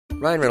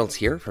Ryan Reynolds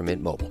here from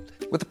Mint Mobile.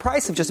 With the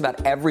price of just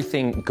about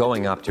everything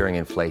going up during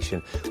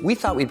inflation, we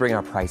thought we'd bring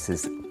our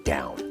prices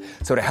down.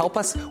 So to help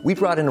us, we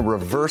brought in a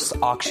reverse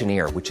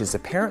auctioneer, which is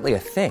apparently a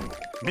thing.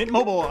 Mint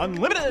Mobile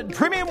Unlimited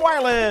Premium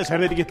Wireless. How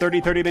to get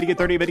 30, 30, how to get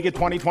 30, how to get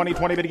 20, 20,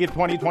 20, how to get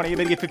 20, 20, how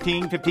to get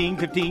 15, 15,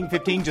 15,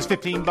 15, just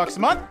 $15 a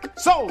month?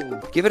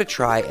 Sold! Give it a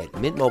try at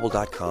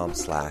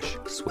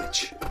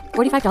mintmobile.com/switch.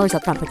 $45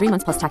 up front for 3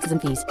 months plus taxes and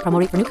fees. Promo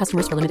rate for new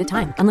customers for limited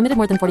time. Unlimited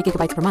more than 40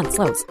 gigabytes per month.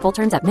 Slows full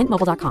terms at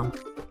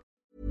mintmobile.com.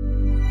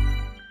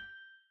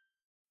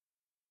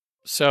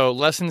 So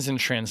lessons in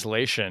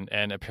translation,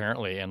 and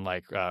apparently in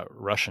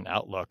Russian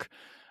Outlook,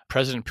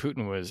 President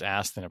Putin was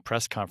asked in a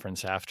press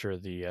conference after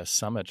the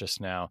summit just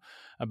now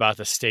about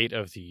the state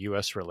of the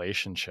U.S.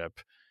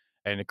 relationship.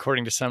 And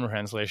according to some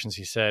translations,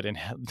 he said,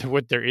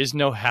 there is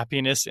no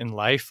happiness in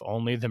life,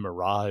 only the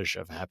mirage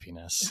of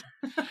happiness.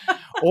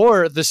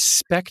 Or the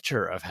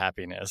specter of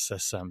happiness,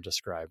 as some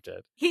described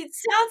it. He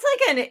sounds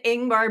like an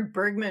Ingmar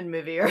Bergman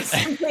movie or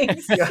something.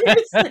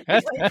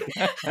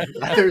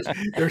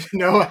 There's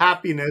no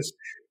happiness.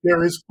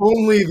 There is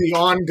only the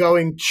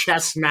ongoing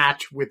chess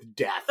match with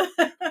death.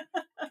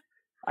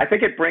 I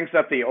think it brings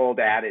up the old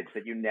adage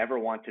that you never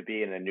want to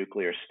be in a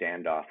nuclear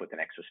standoff with an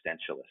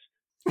existentialist.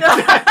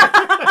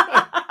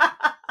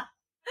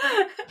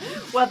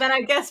 Well, then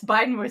I guess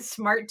Biden was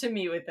smart to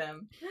meet with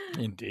him.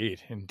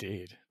 Indeed,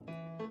 indeed.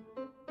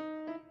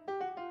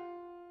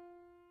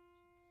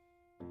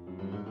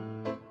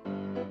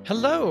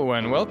 Hello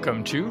and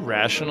welcome to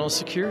Rational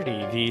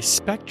Security, the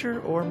Spectre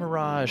or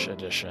Mirage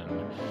edition.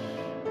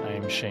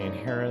 I'm Shane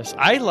Harris.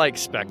 I like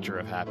Spectre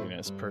of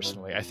Happiness,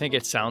 personally. I think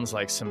it sounds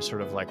like some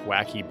sort of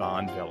wacky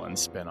Bond villain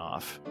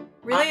spinoff.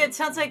 Really? It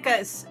sounds like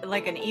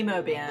an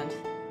emo band.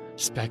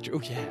 Spectre.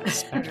 Oh, yeah.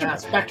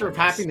 Spectre of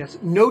Happiness.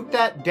 Note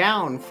that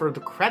down for the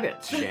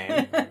credits,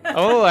 Shane.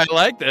 Oh, I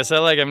like this.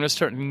 I'm going to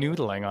start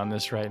noodling on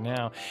this right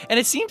now. And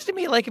it seems to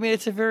me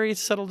it's a very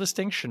subtle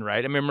distinction,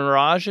 right? I mean,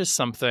 Mirage is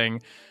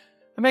something...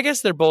 I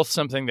guess they're both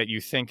something that you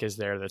think is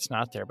there that's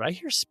not there. But I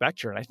hear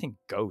Spectre and I think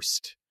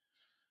Ghost.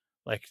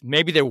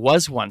 Maybe there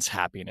was once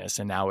happiness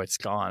and now it's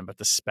gone, but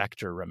the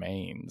specter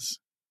remains.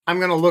 I'm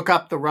going to look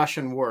up the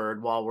Russian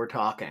word while we're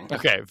talking.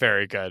 Okay,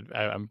 very good.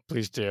 I'm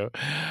pleased to.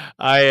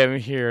 I am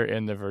here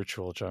in the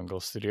virtual jungle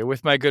studio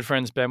with my good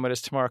friends Ben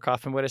Wittes, Tamara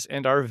Kaufman-Wittes,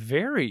 and our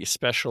very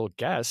special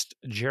guest,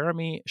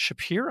 Jeremy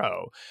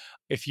Shapiro.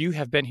 If you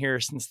have been here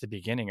since the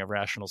beginning of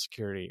Rational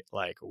Security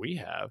like we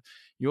have,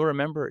 you'll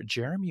remember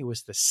Jeremy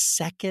was the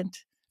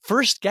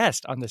first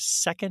guest on the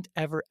second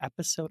ever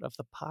episode of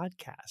the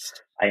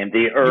podcast. I am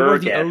the You're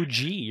the guest. OG.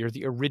 You're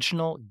the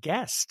original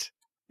guest.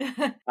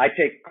 I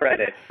take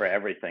credit for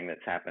everything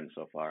that's happened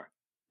so far.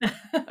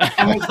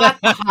 And was that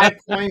the high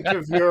point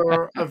of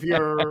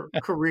your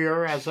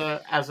career as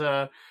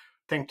a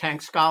think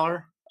tank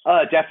scholar?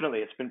 Definitely.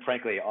 It's been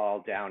frankly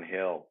all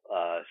downhill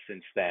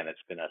since then.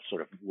 It's been a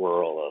sort of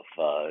whirl of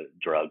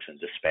drugs and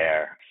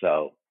despair.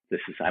 So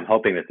I'm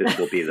hoping that this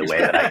will be the way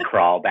that I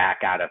crawl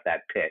back out of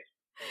that pit.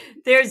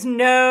 There's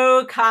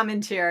no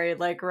commentary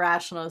like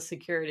Rational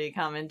Security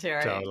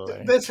commentary.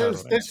 Totally. This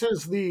is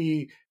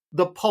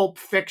the Pulp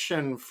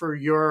Fiction for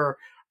your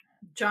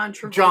John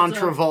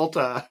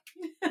Travolta.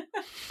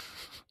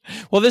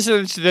 Well, this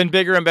is then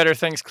bigger and better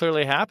things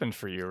clearly happened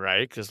for you,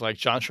 right? Because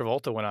John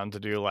Travolta went on to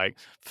do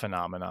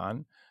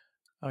Phenomenon.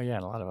 Oh yeah,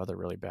 and a lot of other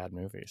really bad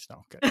movies.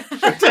 No, good.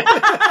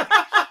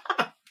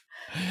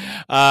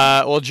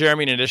 Well,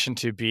 Jeremy, in addition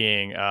to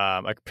being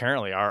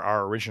apparently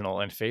our original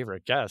and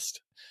favorite guest,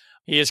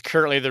 he is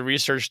currently the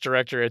research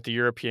director at the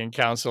European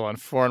Council on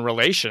Foreign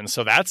Relations,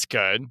 so that's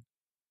good.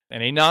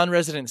 And a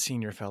non-resident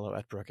senior fellow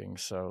at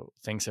Brookings, so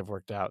things have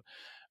worked out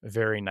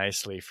very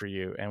nicely for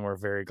you, and we're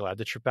very glad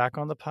that you're back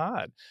on the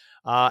pod.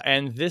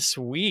 And this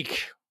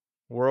week,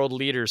 world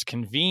leaders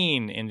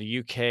convene in the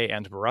UK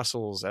and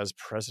Brussels as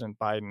President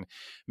Biden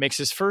makes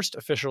his first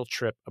official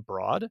trip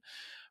abroad.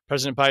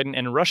 President Biden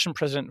and Russian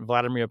President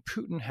Vladimir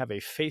Putin have a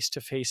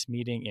face-to-face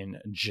meeting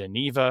in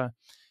Geneva.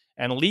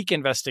 And leak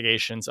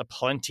investigations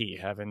aplenty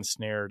have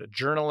ensnared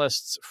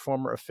journalists,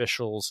 former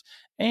officials,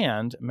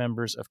 and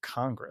members of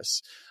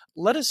Congress.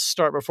 Let us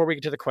start, before we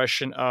get to the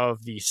question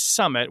of the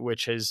summit,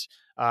 which is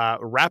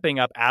wrapping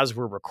up as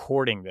we're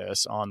recording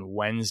this on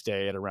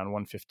Wednesday at around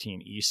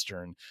 1:15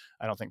 Eastern.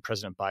 I don't think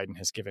President Biden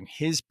has given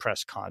his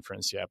press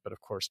conference yet, but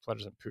of course,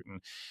 President Putin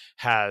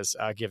has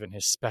given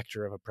his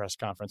specter of a press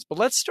conference. But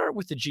let's start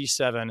with the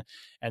G7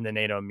 and the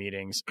NATO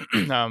meetings.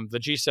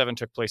 The G7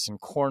 took place in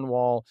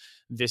Cornwall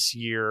this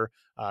year.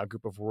 A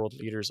group of world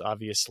leaders,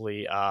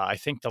 obviously. I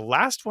think the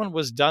last one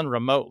was done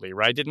remotely,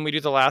 right? Didn't we do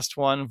the last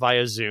one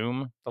via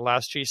Zoom, the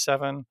last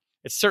G7?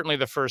 It's certainly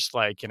the first,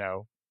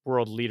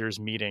 world leaders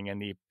meeting in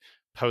the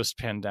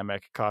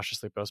post-pandemic,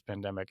 cautiously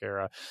post-pandemic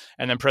era.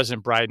 And then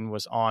President Biden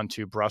was on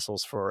to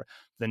Brussels for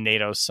the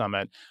NATO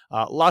summit.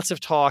 Lots of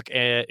talk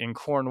in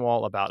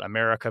Cornwall about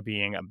America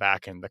being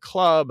back in the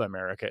club.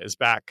 America is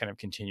back, kind of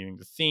continuing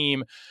the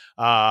theme.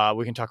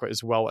 We can talk about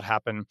as well what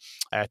happened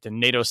at the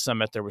NATO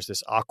summit. There was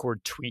this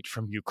awkward tweet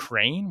from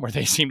Ukraine where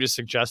they seemed to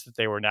suggest that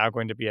they were now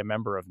going to be a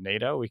member of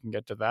NATO. We can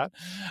get to that.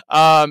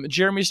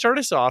 Jeremy, start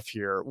us off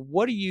here.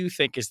 What do you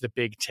think is the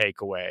big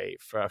takeaway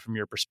from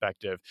your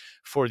perspective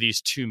for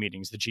these two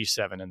meetings, the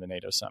G7 and the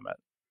NATO summit?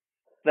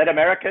 That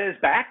America is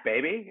back,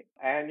 baby.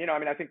 And,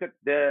 I think that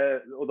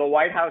the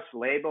White House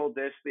labeled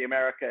this the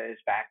America is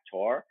back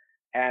tour,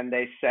 and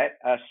they set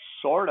a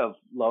sort of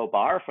low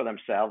bar for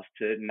themselves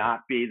to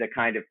not be the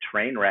kind of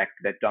train wreck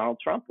that Donald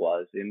Trump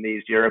was in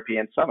these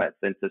European summits,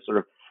 and to sort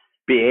of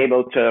be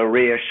able to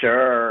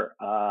reassure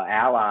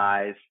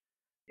allies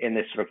in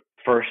this sort of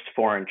first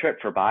foreign trip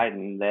for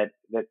Biden that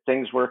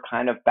things were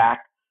kind of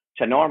back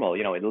to normal,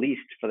 at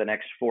least for the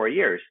next 4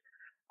 years.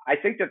 I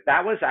think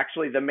that was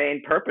actually the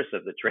main purpose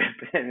of the trip,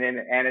 and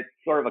it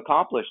sort of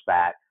accomplished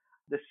that.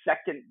 The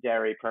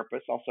secondary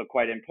purpose, also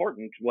quite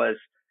important, was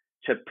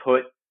to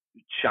put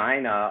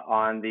China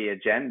on the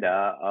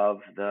agenda of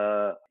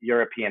the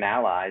European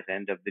allies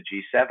and of the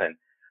G7.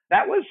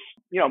 That was,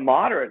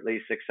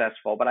 moderately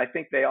successful, but I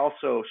think they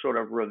also sort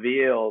of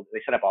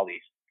they set up all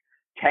these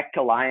tech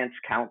alliance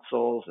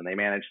councils, and they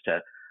managed to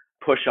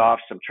push off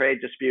some trade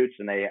disputes,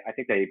 and I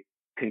think they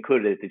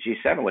concluded at the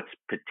G7 what's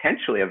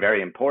potentially a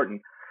very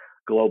important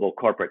global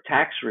corporate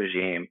tax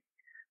regime.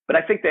 But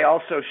I think they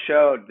also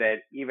showed that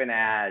even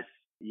as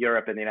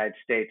Europe and the United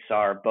States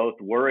are both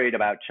worried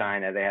about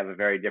China, they still have a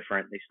very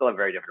different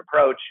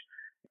approach.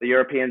 The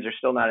Europeans are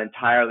still not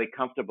entirely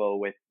comfortable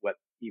with what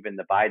even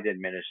the Biden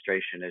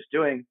administration is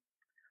doing.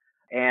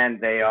 And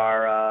they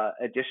are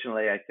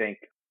additionally, I think,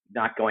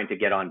 not going to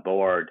get on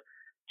board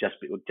just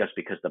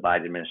because the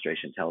Biden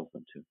administration tells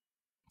them to.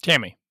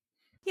 Tammy.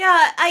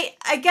 Yeah,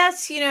 I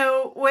guess,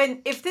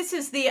 if this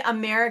is the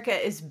America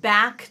is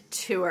back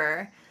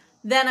tour,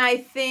 then I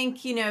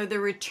think, the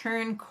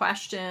return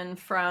question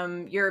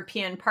from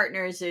European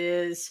partners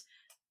is,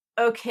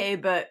 okay,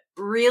 but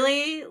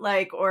really?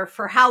 Or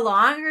for how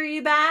long are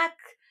you back?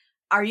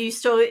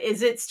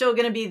 Is it still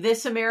going to be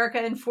this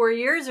America in 4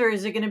 years, or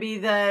is it going to be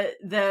the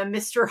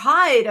Mr.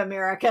 Hyde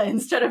America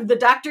instead of the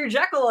Dr.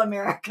 Jekyll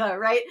America,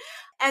 right?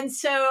 And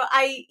so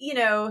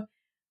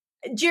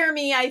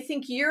Jeremy, I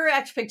think your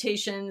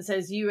expectations,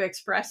 as you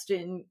expressed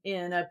in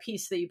a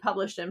piece that you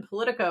published in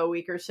Politico a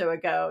week or so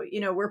ago,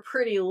 were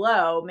pretty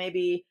low,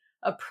 maybe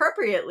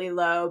appropriately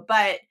low,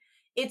 but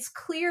it's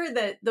clear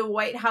that the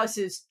White House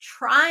is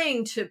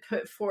trying to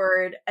put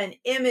forward an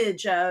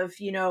image of,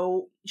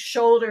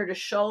 shoulder to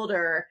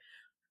shoulder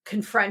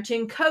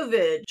confronting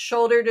COVID,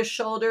 shoulder to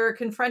shoulder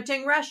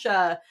confronting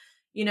Russia.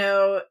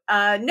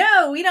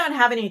 No, we don't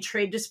have any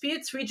trade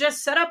disputes. We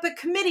just set up a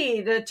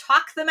committee to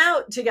talk them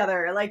out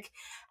together.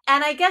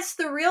 And I guess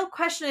the real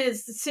question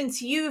is,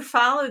 since you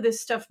follow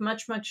this stuff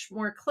much, much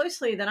more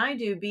closely than I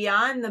do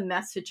beyond the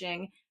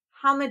messaging,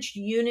 how much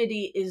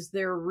unity is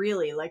there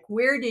really?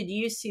 Where did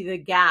you see the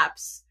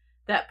gaps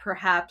that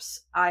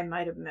perhaps I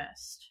might have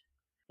missed?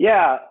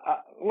 Yeah,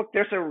 look,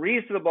 there's a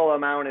reasonable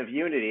amount of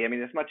unity.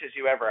 As much as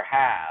you ever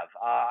have.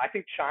 I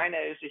think China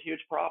is a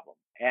huge problem,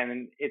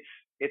 and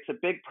it's a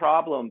big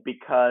problem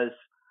because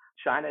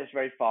China is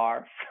very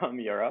far from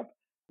Europe.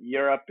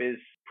 Europe is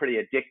pretty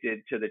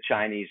addicted to the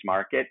Chinese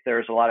market.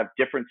 There's a lot of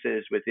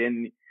differences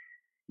within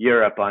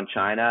Europe on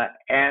China,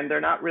 and they're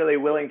not really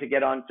willing to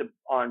get on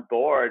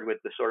board with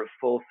the sort of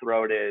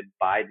full-throated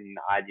Biden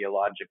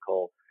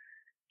ideological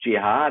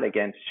jihad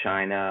against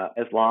China,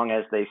 as long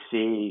as they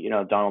see,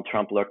 Donald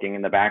Trump lurking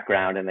in the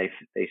background, and they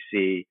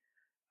see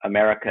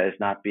America as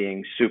not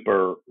being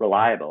super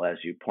reliable, as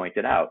you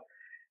pointed out.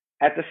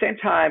 At the same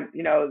time,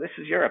 this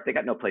is Europe. They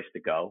got no place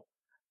to go.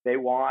 They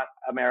want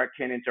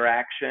American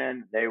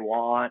interaction. They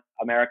want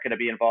America to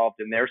be involved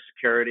in their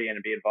security and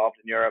to be involved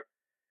in Europe.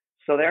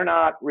 So they're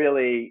not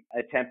really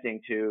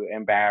attempting to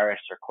embarrass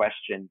or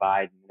question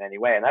Biden in any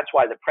way. And that's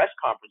why the press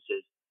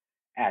conferences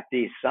at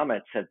these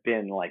summits have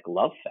been like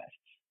love fests.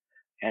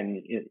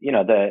 And,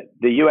 the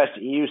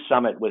US-EU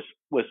summit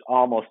was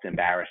almost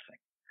embarrassing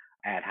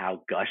at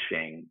how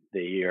gushing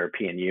the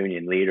European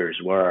Union leaders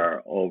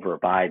were over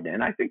Biden.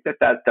 And I think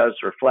that does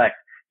reflect,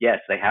 yes,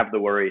 they have the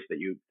worries that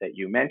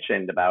you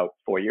mentioned about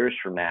 4 years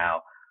from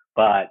now,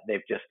 but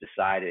they've just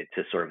decided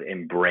to sort of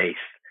embrace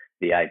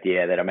the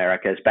idea that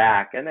America is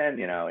back, and then,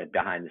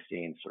 behind the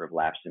scenes sort of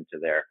lapse into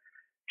their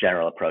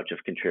general approach of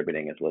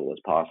contributing as little as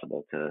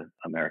possible to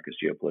America's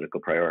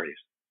geopolitical priorities.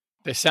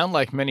 They sound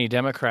like many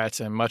Democrats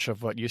and much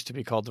of what used to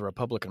be called the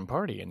Republican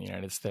Party in the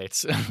United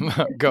States.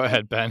 Go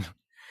ahead, Ben.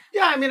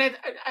 Yeah,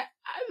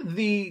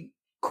 the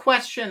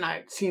question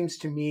seems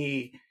to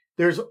me,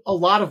 there's a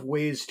lot of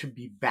ways to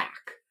be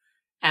back.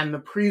 And the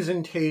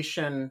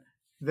presentation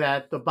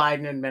that the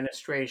Biden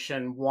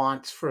administration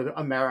wants for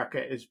America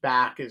is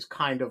back is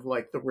kind of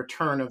like the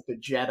return of the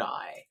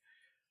Jedi.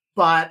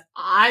 But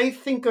I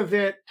think of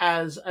it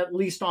as, at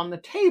least on the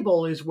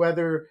table, is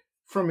whether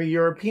from a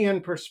European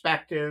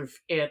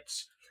perspective,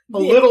 it's a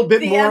little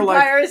bit more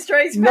Empire like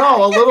Strikes Back.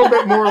 No, a little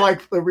bit more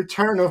like the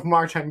return of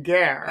Martin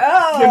Guerre.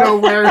 Oh. You know,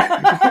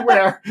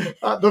 where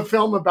the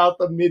film about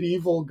the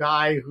medieval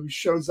guy who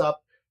shows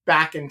up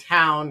back in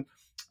town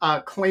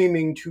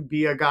claiming to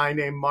be a guy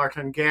named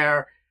Martin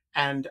Guerre,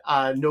 and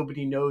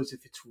nobody knows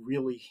if it's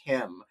really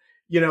him.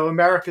 You know,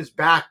 America's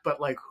back,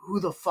 but like, who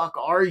the fuck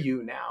are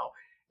you now?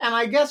 And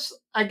I guess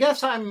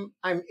I'm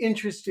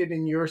interested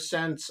in your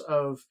sense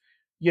of,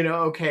 you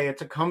know, okay,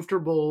 it's a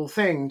comfortable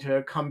thing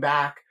to come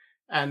back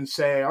and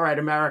say, all right,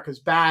 America's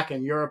back,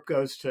 and Europe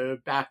goes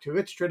back to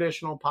its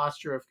traditional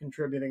posture of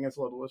contributing as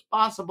little as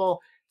possible,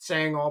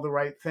 saying all the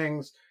right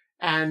things.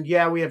 And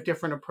yeah, we have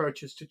different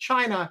approaches to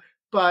China,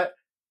 but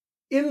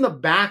in the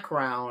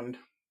background,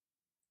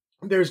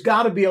 there's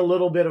got to be a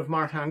little bit of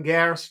Martin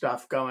Guerre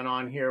stuff going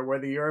on here, where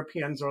the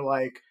Europeans are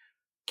like,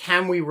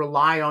 can we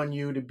rely on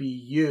you to be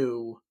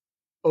you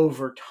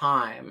over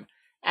time?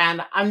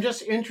 And I'm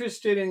just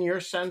interested in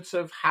your sense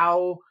of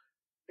how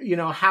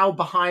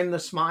behind the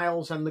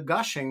smiles and the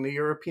gushing the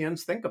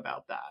Europeans think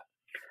about that.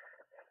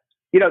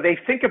 You know, they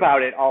think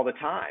about it all the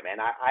time.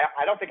 And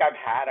I don't think I've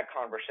had a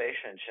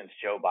conversation since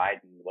Joe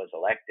Biden was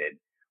elected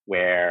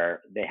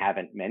where they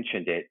haven't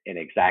mentioned it in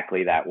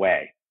exactly that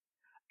way.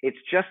 It's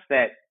just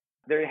that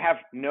they have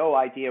no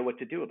idea what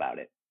to do about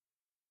it.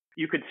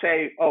 You could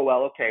say, oh,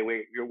 well, okay,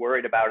 you're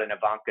worried about an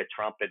Ivanka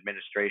Trump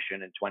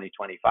administration in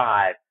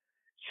 2025.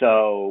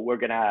 So we're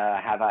going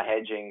to have a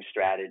hedging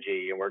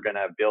strategy, and we're going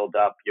to build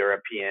up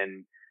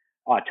European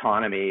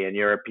autonomy and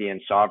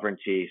European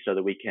sovereignty so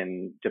that we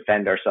can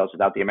defend ourselves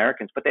without the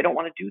Americans. But they don't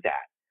want to do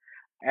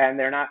that. And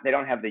they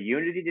don't have the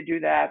unity to do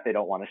that. They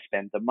don't want to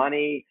spend the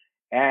money,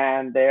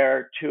 and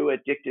they're too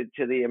addicted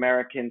to the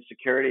American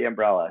security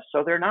umbrella.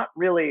 So they're not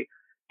really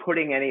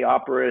putting any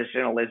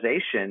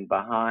operationalization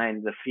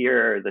behind the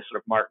fear, the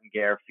sort of Martin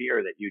Guerre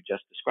fear that you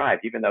just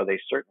described, even though they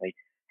certainly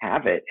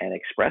have it and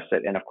express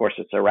it. And of course,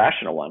 it's a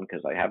rational one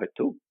because I have it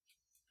too.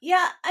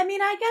 Yeah, I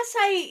mean, I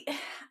guess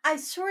I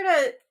sort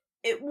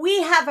of,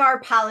 we have our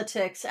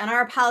politics, and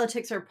our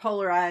politics are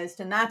polarized,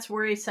 and that's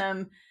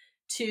worrisome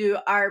to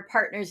our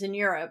partners in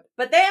Europe.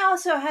 But they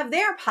also have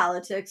their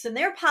politics, and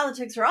their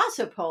politics are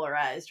also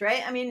polarized,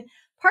 right? I mean,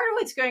 part of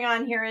what's going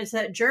on here is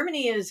that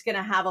Germany is going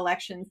to have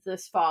elections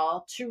this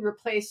fall to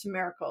replace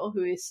Merkel,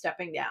 who is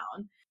stepping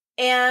down.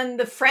 And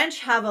the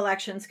French have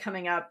elections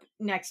coming up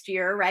next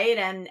year,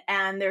 right?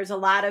 And there's a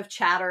lot of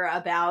chatter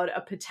about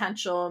a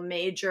potential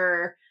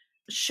major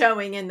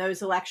showing in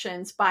those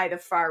elections by the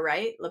far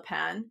right, Le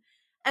Pen.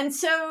 And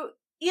so,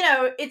 you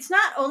know, it's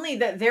not only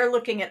that they're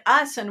looking at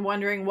us and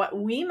wondering what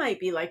we might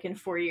be like in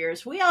 4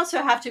 years. We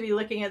also have to be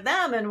looking at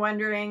them and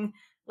wondering,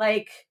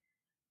 like,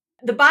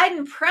 the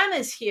Biden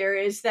premise here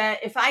is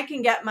that if I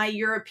can get my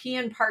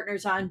European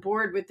partners on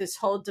board with this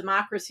whole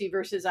democracy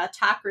versus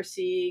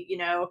autocracy, you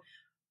know,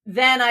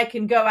 then I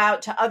can go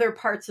out to other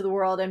parts of the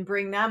world and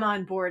bring them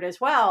on board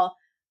as well.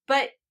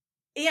 But,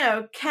 you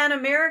know, can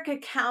America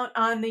count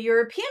on the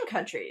European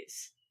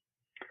countries?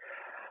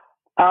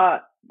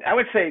 I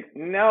would say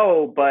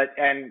no,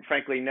 and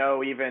frankly,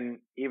 no, even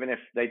if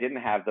they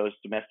didn't have those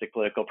domestic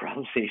political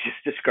problems that you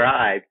just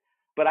described.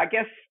 But I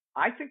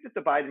think that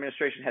the Biden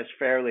administration has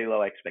fairly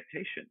low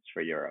expectations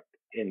for Europe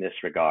in this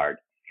regard.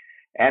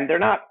 And they're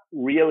not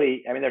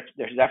really, I mean,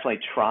 they're definitely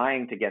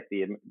trying to get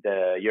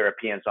the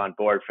Europeans on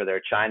board for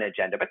their China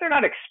agenda, but they're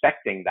not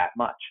expecting that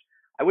much.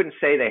 I wouldn't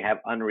say they have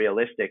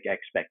unrealistic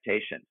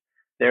expectations.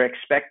 They're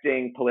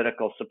expecting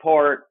political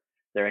support.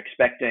 They're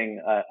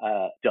expecting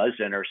a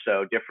dozen or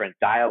so different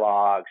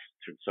dialogues.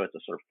 So it's a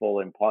sort of full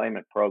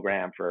employment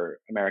program for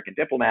American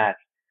diplomats.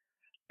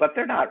 But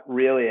they're not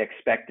really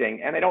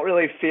expecting, and they don't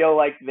really feel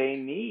like they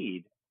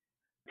need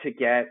to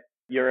get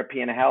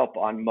European help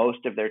on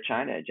most of their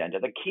China agenda.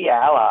 The key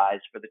allies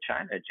for the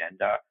China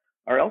agenda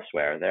are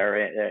elsewhere.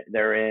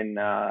 They're in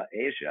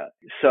Asia.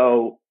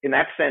 So in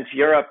that sense,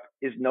 Europe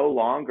is no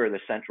longer the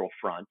central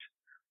front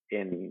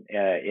in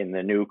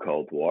the new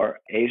Cold War.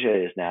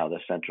 Asia is now the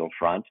central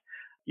front.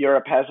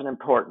 Europe has an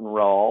important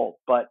role,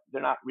 but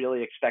they're not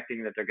really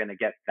expecting that they're going to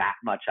get that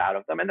much out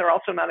of them. And they're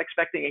also not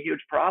expecting a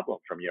huge problem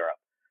from Europe.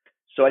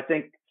 So I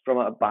think from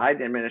a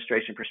Biden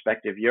administration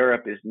perspective,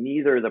 Europe is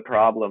neither the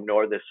problem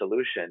nor the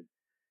solution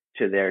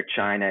to their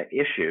China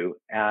issue.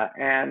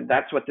 And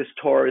that's what this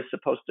tour is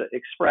supposed to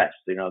express.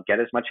 You know, get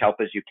as much help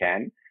as you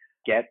can,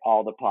 get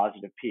all the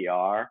positive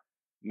PR,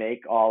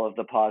 make all of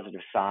the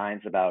positive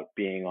signs about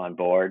being on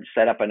board,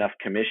 set up enough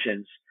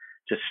commissions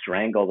to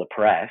strangle the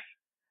press,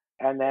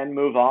 and then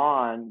move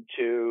on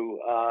to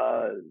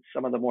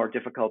some of the more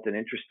difficult and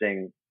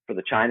interesting for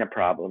the China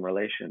problem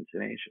relations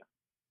in Asia.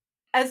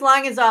 As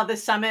long as all the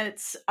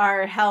summits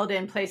are held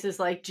in places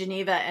like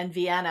Geneva and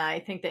Vienna, I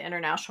think the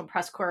International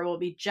Press Corps will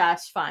be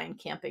just fine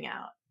camping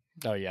out.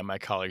 Oh, yeah. My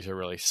colleagues are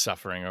really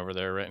suffering over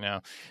there right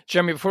now.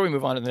 Jeremy, before we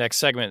move on to the next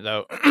segment,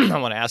 though, I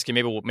want to ask you,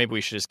 maybe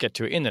we should just get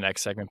to it in the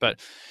next segment. But,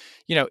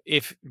 you know,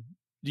 if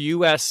the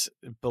U.S.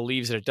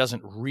 believes that it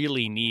doesn't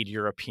really need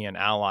European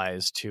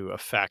allies to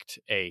affect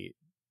a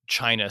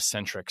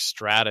China-centric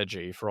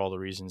strategy for all the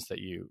reasons that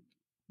you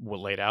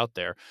laid out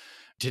there.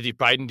 Did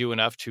Biden do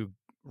enough to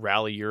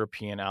rally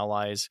European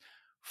allies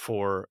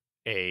for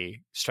a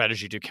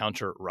strategy to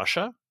counter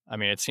Russia? I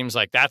mean, it seems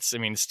like that's,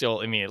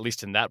 still, at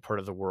least in that part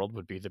of the world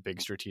would be the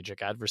big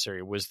strategic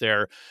adversary. Was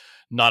there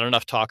not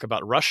enough talk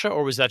about Russia,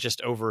 or was that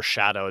just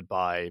overshadowed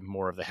by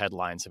more of the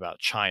headlines about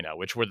China,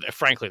 which were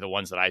frankly the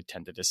ones that I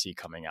tended to see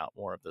coming out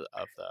more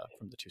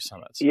from the two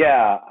summits?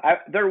 Yeah,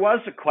 there was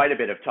quite a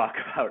bit of talk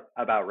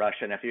about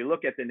Russia. And if you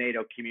look at the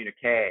NATO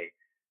communique,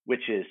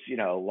 which is,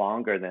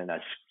 longer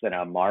than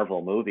a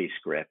Marvel movie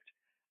script,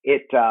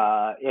 it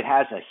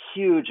has a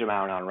huge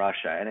amount on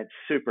Russia, and it's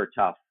super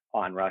tough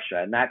on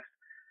Russia. And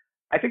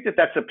I think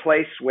that's a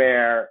place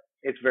where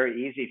it's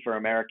very easy for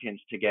Americans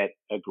to get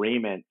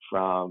agreement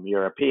from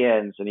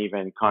Europeans and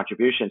even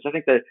contributions. I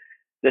think that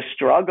the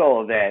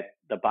struggle that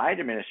the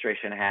Biden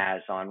administration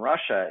has on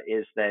Russia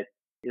is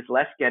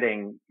less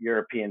getting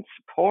European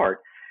support.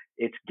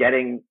 It's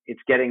getting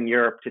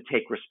Europe to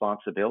take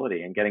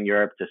responsibility and getting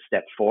Europe to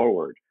step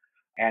forward.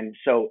 And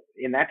so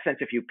in that sense,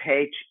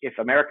 if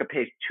America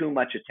pays too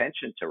much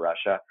attention to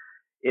Russia,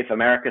 if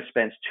America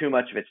spends too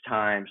much of its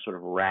time sort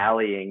of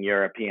rallying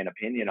European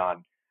opinion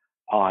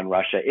on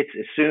Russia, it's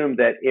assumed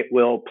that it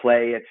will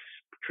play its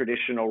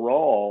traditional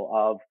role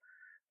of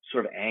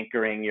sort of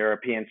anchoring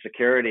European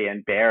security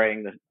and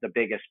bearing the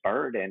biggest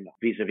burden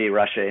vis-a-vis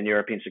Russia and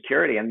European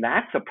security. And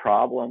that's a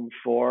problem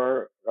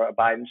for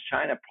Biden's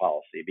China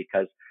policy,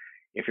 because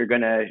if you're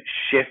going to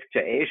shift to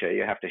Asia,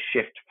 you have to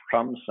shift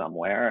from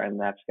somewhere, and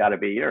that's got to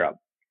be Europe.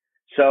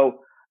 So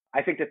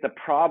I think that the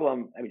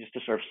problem, just to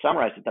sort of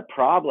summarize it, the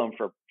problem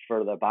for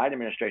the Biden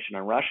administration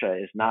on Russia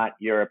is not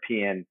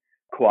European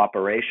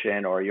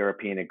cooperation or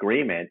European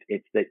agreement.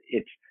 It's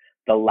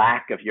the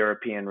lack of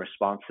European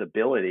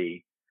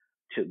responsibility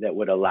that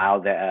would allow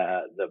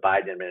the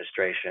Biden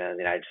administration and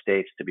the United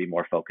States to be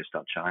more focused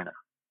on China.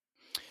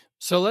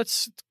 So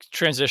let's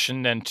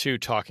transition then to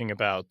talking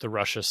about the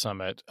Russia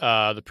summit,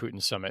 the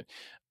Putin summit.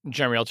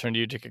 Jeremy, I'll turn to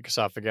you to kick us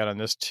off again on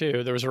this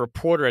too. There was a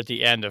reporter at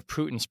the end of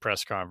Putin's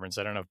press conference,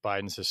 I don't know if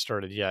Biden's has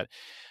started yet,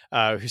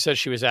 who said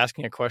she was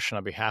asking a question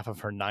on behalf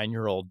of her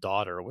 9-year-old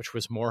daughter, which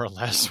was more or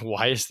less,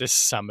 why is this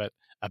summit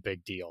a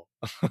big deal?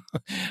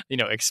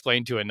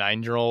 Explain to a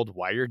 9-year-old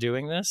why you're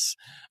doing this,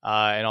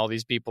 and all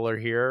these people are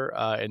here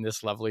in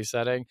this lovely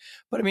setting.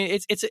 But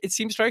it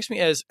strikes me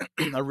as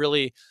a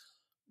really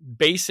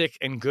basic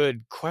and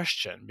good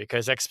question,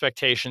 because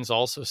expectations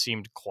also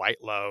seemed quite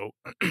low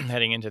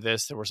heading into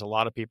this. There was a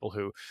lot of people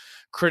who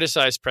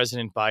criticized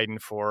President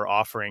Biden for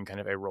offering kind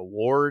of a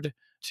reward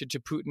to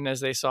Putin as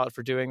they saw it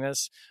for doing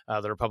this.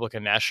 The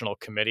Republican National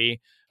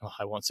Committee,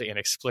 I won't say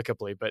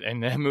inexplicably, but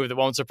in a move that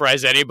won't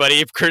surprise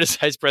anybody,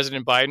 criticized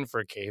President Biden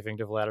for caving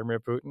to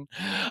Vladimir Putin.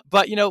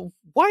 But,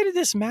 why did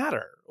this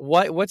matter?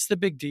 What's the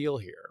big deal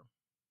here?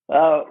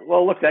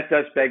 Well, look, that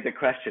does beg the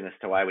question as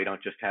to why we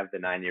don't just have the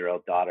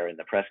 9-year-old daughter in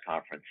the press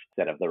conference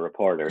instead of the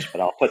reporters. But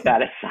I'll put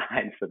that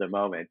aside for the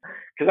moment,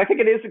 because I think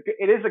it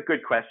is a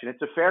good question.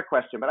 It's a fair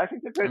question, but I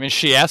think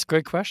she asked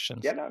good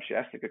questions. Yeah, no, she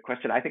asked a good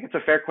question. I think it's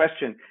a fair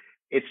question.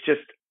 It's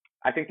just,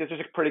 I think this is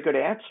a pretty good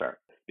answer,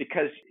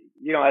 because,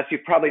 as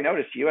you've probably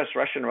noticed,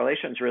 U.S.-Russian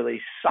relations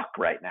really suck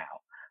right now.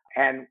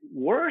 And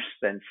worse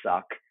than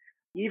suck,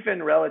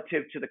 even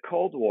relative to the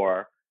Cold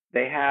War,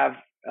 they have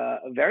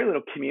very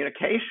little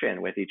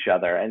communication with each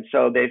other. And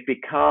so they've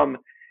become,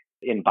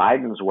 in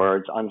Biden's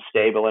words,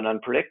 unstable and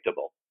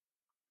unpredictable.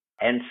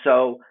 And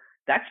so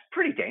that's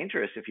pretty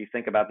dangerous if you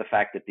think about the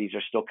fact that these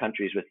are still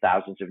countries with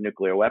thousands of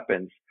nuclear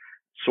weapons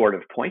sort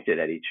of pointed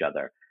at each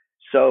other.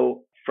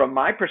 So from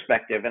my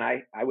perspective, and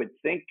I would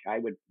think I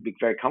would be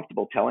very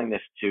comfortable telling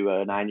this to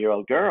a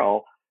 9-year-old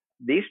girl,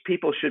 these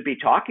people should be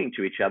talking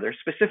to each other,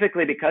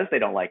 specifically because they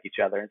don't like each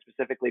other and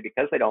specifically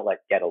because they don't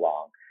get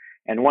along.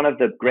 And one of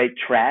the great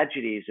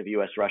tragedies of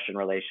U.S.-Russian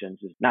relations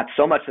is not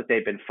so much that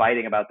they've been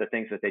fighting about the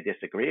things that they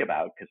disagree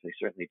about, because they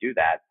certainly do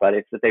that, but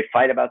it's that they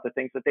fight about the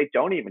things that they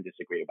don't even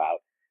disagree about,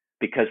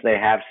 because they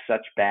have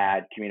such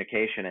bad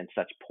communication and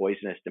such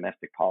poisonous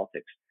domestic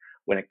politics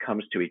when it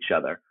comes to each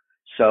other.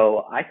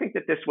 So I think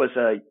that this was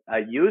a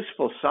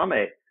useful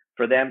summit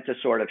for them to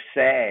sort of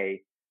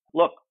say,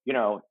 look,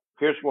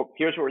 here's what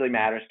really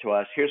matters to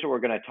us. Here's what we're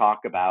going to talk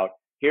about.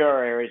 Here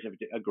are areas of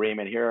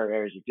agreement. Here are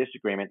areas of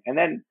disagreement. And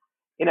then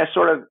in a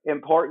sort of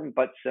important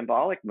but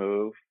symbolic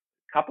move,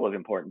 a couple of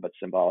important but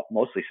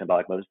mostly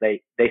symbolic moves,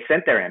 they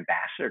sent their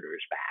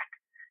ambassadors back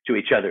to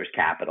each other's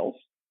capitals,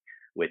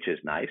 which is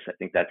nice. I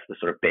think that's the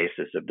sort of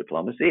basis of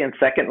diplomacy. And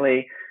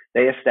secondly,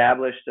 they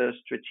established a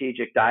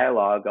strategic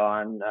dialogue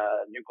on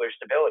nuclear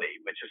stability,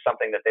 which is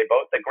something that they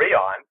both agree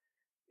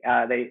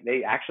on.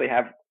 They actually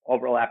have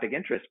overlapping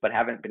interests, but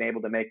haven't been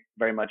able to make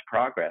very much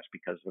progress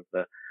because of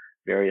the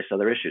various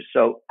other issues.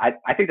 So I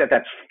think that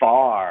that's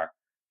far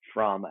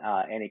from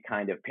any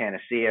kind of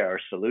panacea or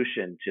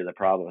solution to the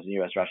problems in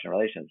U.S.-Russian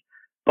relations.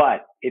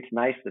 But it's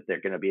nice that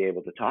they're going to be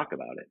able to talk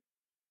about it.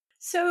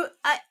 So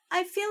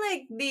I feel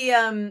like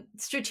the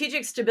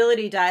strategic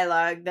stability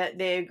dialogue that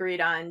they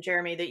agreed on,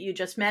 Jeremy, that you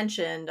just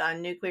mentioned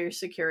on nuclear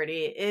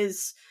security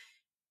is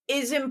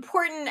is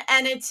important,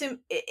 and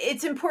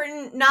it's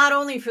important not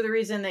only for the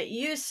reason that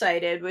you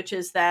cited, which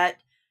is that,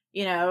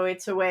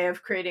 it's a way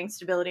of creating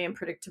stability and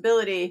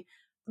predictability,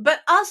 but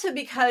also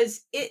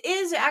because it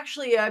is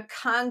actually a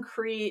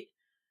concrete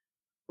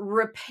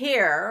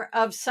repair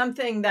of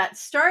something that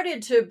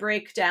started to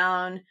break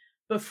down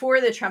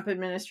before the Trump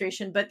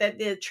administration, but that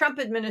the Trump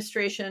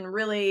administration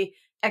really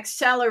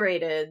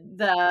accelerated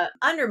the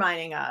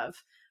undermining of,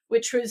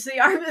 which was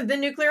the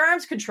nuclear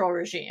arms control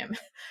regime,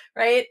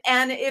 right?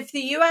 And if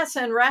the US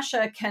and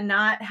Russia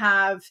cannot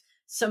have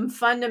some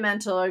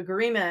fundamental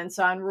agreements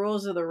on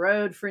rules of the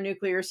road for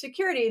nuclear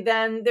security,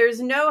 then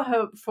there's no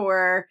hope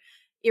for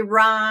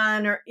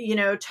Iran or,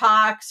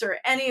 talks or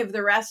any of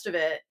the rest of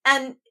it.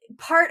 And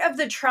part of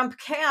the Trump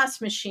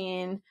chaos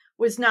machine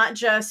was not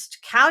just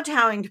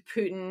kowtowing to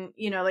Putin,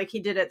 like he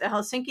did at the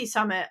Helsinki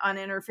summit on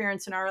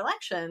interference in our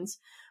elections,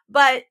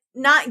 but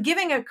not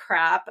giving a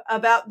crap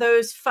about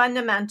those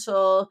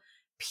fundamental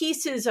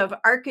pieces of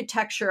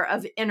architecture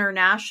of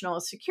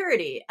international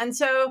security. And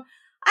so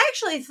I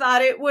actually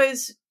thought it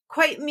was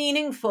quite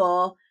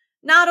meaningful,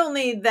 not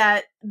only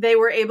that they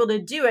were able to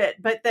do it,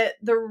 but that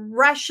the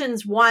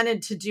Russians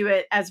wanted to do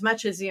it as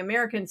much as the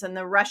Americans. And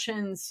the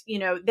Russians,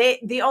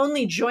 the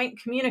only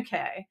joint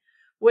communique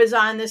was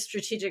on the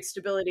strategic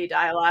stability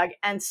dialogue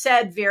and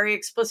said very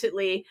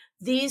explicitly,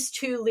 these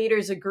two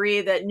leaders agree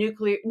that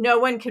no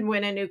one can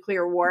win a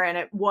nuclear war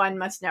and one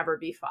must never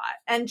be fought.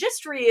 And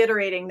just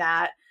reiterating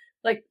that,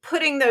 like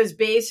putting those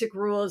basic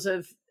rules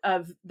of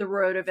the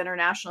road of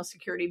international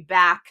security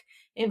back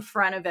in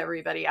front of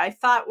everybody, I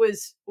thought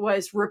was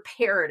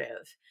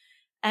reparative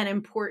and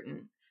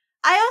important.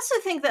 I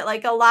also think that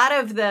like a lot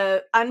of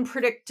the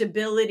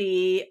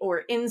unpredictability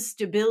or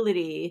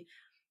instability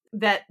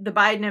that the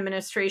Biden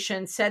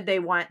administration said they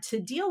want to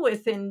deal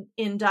with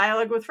in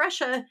dialogue with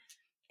Russia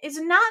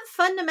is not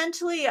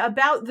fundamentally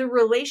about the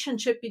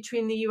relationship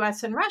between the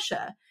US and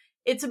Russia.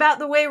 It's about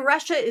the way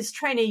Russia is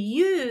trying to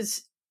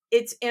use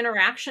its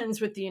interactions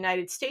with the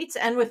United States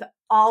and with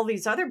all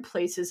these other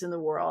places in the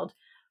world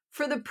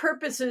for the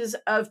purposes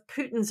of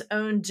Putin's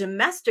own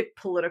domestic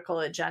political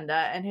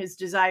agenda and his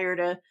desire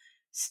to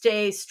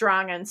stay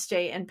strong and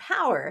stay in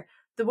power.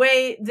 The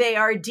way they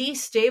are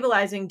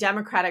destabilizing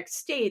democratic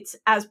states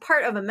as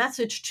part of a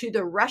message to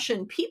the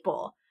Russian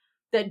people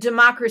that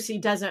democracy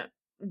doesn't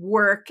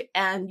work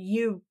and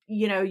you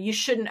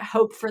shouldn't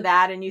hope for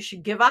that and you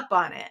should give up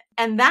on it.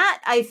 And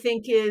that, I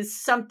think, is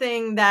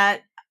something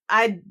that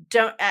I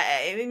don't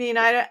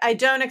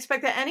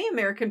expect that any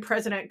American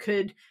president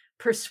could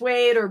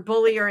persuade or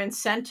bully or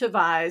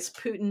incentivize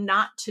Putin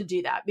not to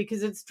do that,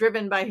 because it's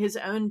driven by his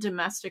own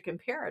domestic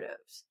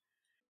imperatives.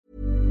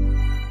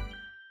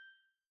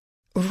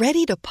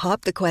 Ready to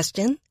pop the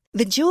question?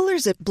 The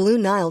jewelers at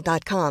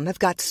BlueNile.com have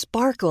got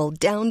sparkle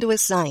down to a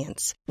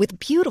science with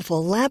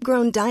beautiful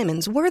lab-grown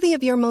diamonds worthy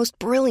of your most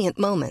brilliant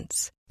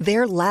moments.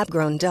 Their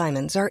lab-grown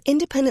diamonds are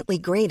independently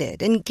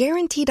graded and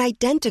guaranteed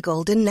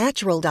identical to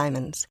natural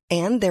diamonds,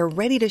 and they're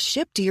ready to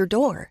ship to your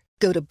door.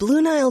 Go to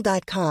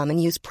BlueNile.com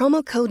and use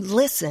promo code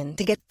LISTEN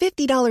to get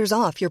 $50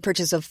 off your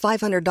purchase of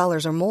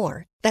 $500 or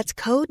more. That's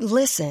code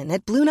LISTEN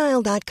at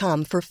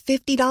BlueNile.com for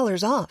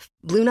 $50 off.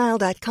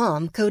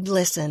 BlueNile.com, code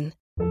LISTEN.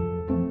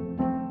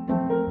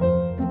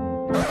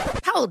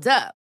 Hold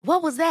up.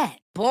 What was that?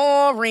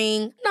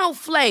 Boring. No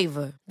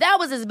flavor. That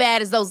was as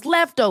bad as those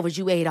leftovers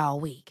you ate all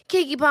week.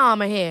 Keke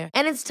Palmer here.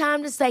 And it's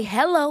time to say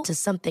hello to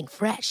something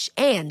fresh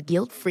and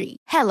guilt-free.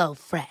 Hello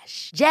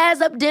Fresh.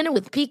 Jazz up dinner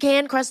with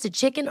pecan-crusted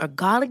chicken or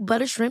garlic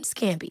butter shrimp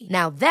scampi.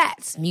 Now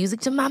that's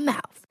music to my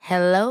mouth.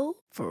 Hello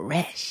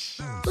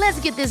Fresh. Let's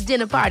get this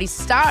dinner party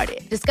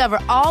started. Discover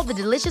all the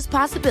delicious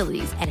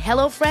possibilities at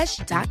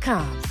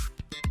HelloFresh.com.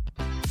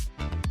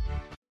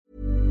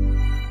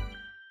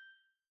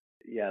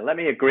 Yeah, let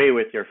me agree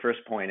with your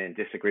first point and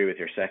disagree with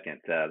your second,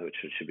 which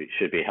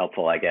should be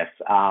helpful, I guess.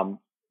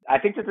 I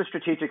think that the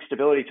strategic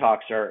stability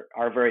talks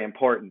are very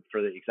important for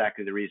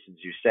exactly the reasons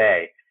you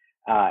say.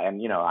 And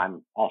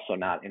I'm also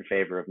not in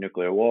favor of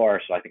nuclear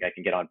war, so I think I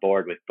can get on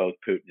board with both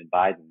Putin and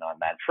Biden on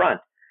that front.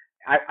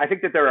 I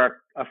think that there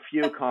are a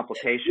few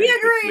complications. We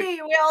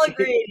agree. We all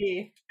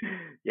agree.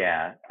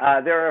 Yeah,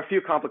 there are a few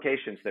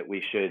complications that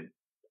we should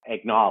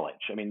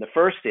acknowledge. I mean, the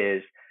first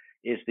is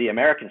the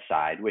American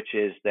side, which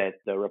is that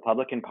the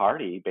Republican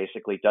Party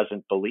basically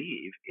doesn't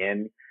believe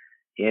in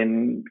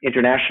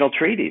international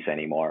treaties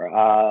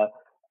anymore.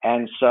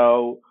 And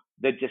so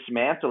the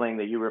dismantling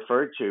that you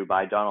referred to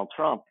by Donald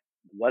Trump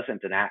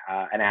wasn't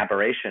an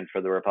aberration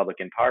for the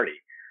Republican Party.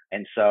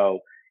 And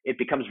so it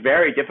becomes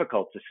very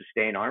difficult to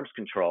sustain arms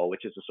control,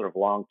 which is a sort of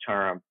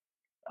long-term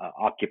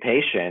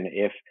occupation,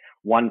 if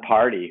one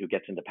party who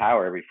gets into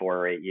power every 4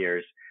 or 8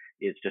 years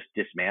is just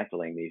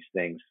dismantling these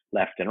things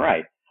left and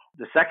right.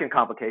 The second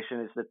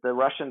complication is that the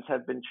Russians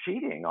have been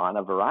cheating on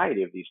a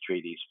variety of these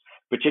treaties,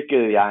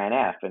 particularly the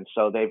INF. And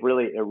so they've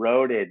really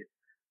eroded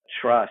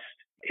trust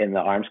in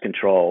the arms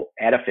control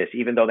edifice,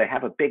 even though they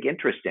have a big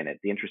interest in it,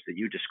 the interest that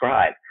you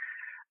described.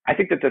 I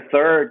think that the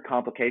third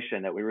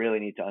complication that we really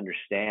need to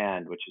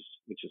understand, which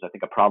is I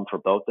think a problem for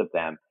both of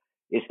them,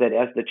 is that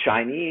as the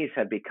Chinese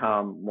have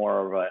become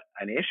more of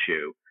an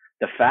issue,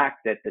 the fact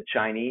that the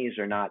Chinese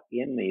are not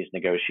in these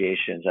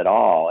negotiations at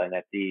all, and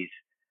that these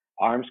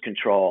arms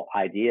control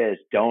ideas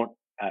don't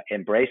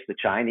embrace the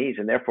Chinese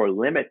and therefore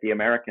limit the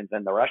Americans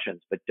and the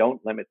Russians, but don't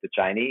limit the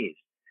Chinese,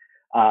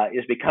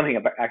 is becoming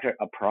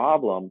a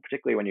problem,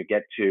 particularly when you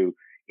get to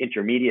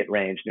intermediate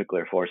range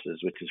nuclear forces,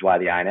 which is why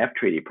the INF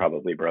Treaty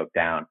probably broke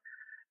down.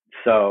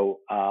 So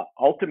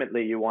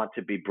ultimately, you want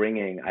to be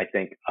bringing, I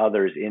think,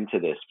 others into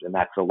this, and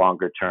that's a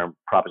longer term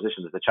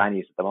proposition that the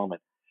Chinese at the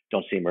moment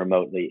don't seem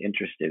remotely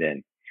interested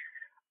in.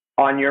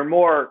 On your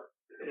more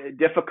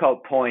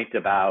difficult point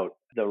about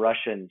the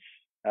Russians,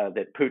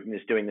 that Putin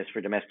is doing this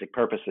for domestic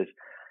purposes,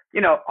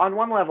 on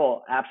one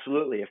level,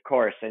 absolutely, of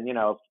course. And,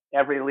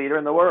 every leader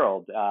in the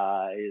world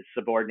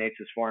subordinates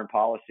his foreign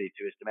policy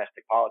to his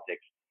domestic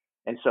politics.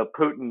 And so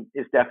Putin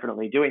is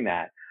definitely doing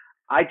that.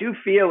 I do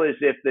feel as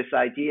if this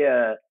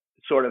idea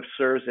sort of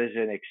serves as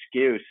an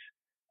excuse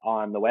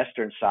on the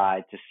Western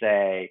side to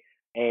say,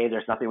 A,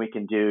 there's nothing we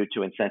can do to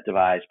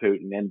incentivize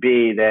Putin, and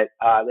B, that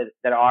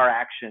our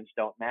actions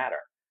don't matter.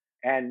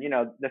 And,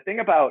 the thing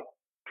about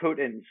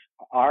Putin's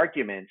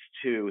arguments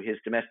to his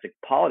domestic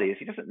policy is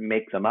he doesn't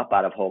make them up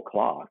out of whole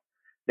cloth.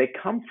 They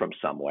come from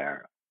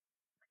somewhere.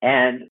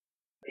 And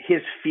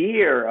his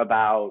fear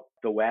about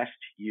the West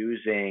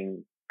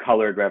using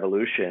colored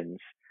revolutions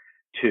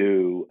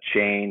to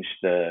change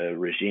the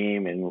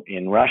regime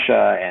in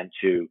Russia and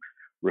to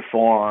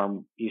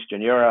reform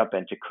Eastern Europe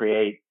and to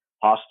create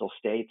hostile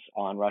states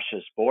on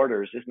Russia's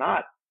borders is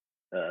not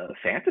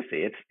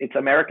fantasy. It's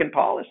American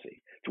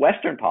policy. It's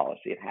Western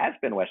policy. It has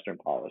been Western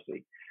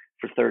policy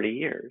for 30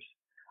 years.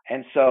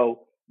 And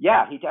so,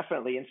 yeah, he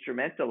definitely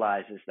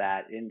instrumentalizes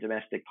that in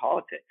domestic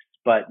politics.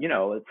 But,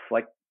 it's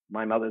like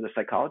my mother, the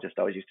psychologist,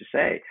 always used to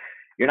say,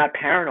 you're not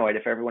paranoid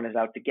if everyone is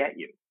out to get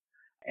you.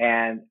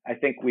 And I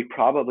think we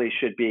probably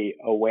should be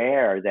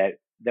aware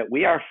that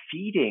we are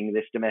feeding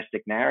this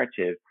domestic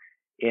narrative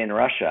in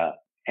Russia.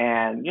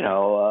 And,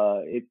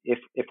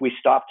 if we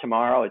stop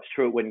tomorrow, it's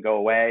true it wouldn't go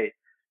away.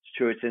 It's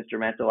true it's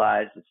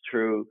instrumentalized. It's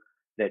true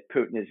that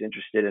Putin is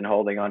interested in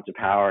holding on to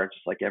power,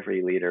 just like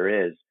every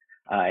leader is.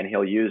 And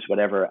he'll use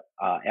whatever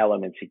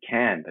elements he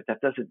can. But that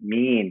doesn't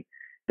mean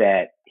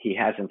that he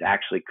hasn't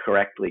actually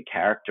correctly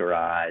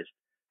characterized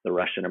the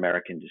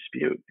Russian-American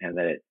dispute, and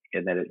that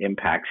it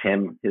impacts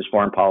him, his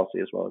foreign policy,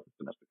 as well as his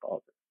domestic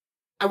politics.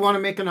 I want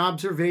to make an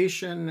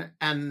observation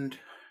and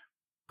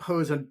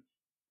pose a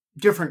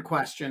different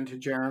question to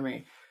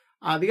Jeremy.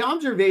 The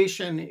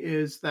observation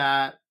is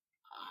that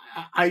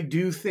I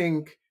do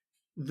think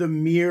the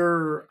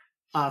mere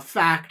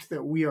fact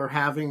that we are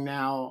having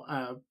now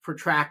a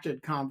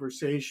protracted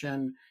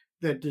conversation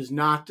that does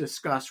not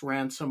discuss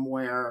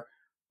ransomware,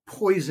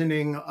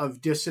 poisoning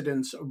of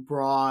dissidents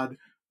abroad,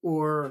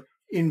 or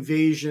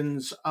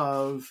invasions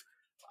of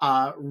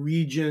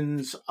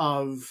regions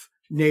of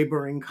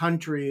neighboring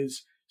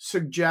countries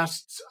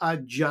suggests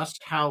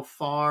just how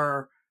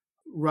far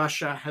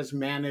Russia has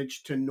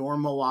managed to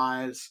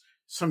normalize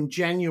some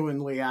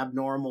genuinely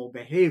abnormal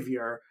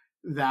behavior,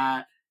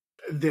 that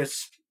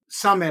this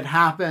summit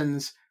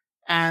happens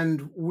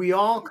and we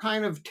all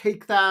kind of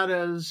take that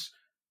as,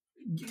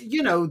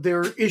 there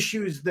are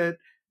issues that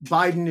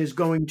Biden is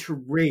going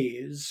to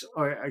raise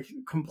or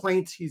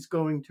complaints he's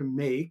going to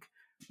make,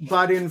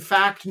 but in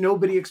fact,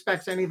 nobody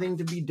expects anything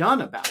to be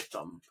done about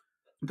them.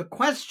 The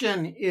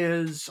question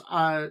is,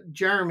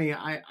 Jeremy,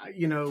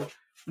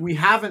 we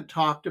haven't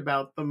talked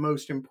about the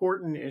most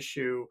important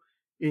issue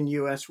in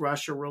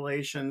U.S.-Russia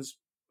relations.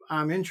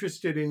 I'm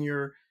interested in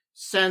your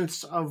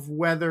sense of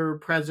whether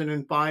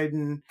President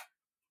Biden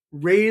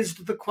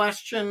raised the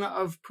question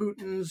of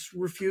Putin's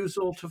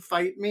refusal to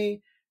fight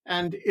me.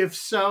 And if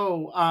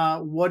so,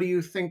 what do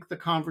you think the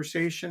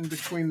conversation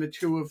between the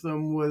two of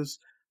them was?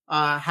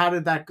 How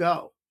did that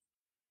go?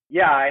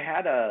 Yeah, I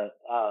had a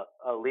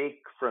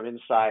leak from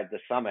inside the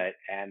summit,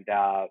 and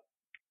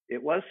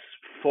it was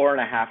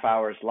 4.5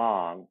 hours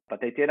long,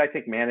 but they did, I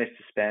think, manage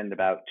to spend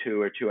about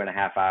 2 or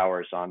 2.5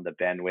 hours on the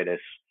Ben Wittes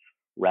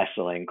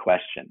wrestling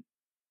question.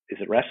 Is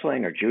it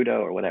wrestling or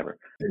judo or whatever?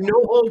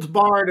 No holds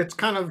barred. It's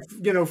kind of,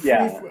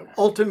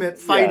 ultimate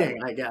fighting,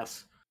 I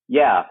guess.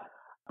 Yeah.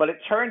 But it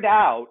turned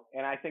out,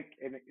 and I think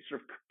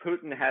sort of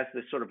Putin has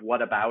this sort of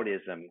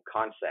whataboutism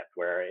concept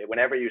where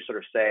whenever you sort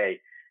of say,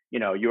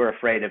 you're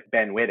afraid of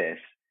Ben Wittes,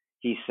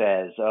 he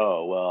says,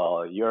 oh,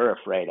 well, you're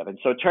afraid of. And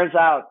so it turns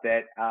out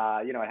that,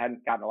 it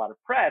hadn't gotten a lot of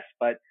press,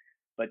 but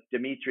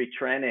Dmitry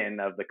Trenin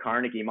of the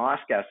Carnegie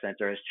Moscow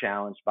Center has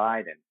challenged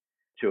Biden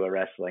to a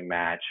wrestling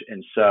match.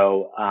 And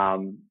so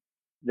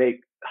they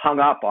hung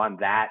up on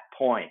that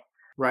point.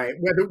 Right.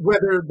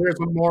 Whether there's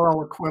a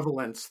moral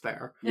equivalence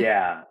there.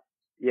 Yeah.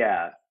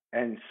 Yeah.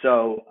 And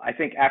so I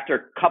think after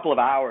a couple of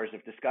hours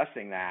of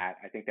discussing that,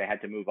 I think they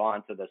had to move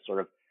on to the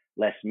sort of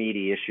less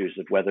meaty issues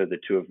of whether the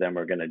two of them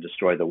are going to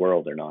destroy the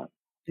world or not.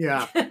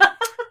 Yeah.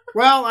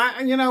 Well,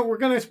 we're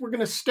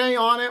gonna stay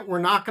on it. We're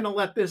not going to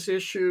let this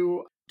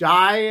issue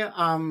die,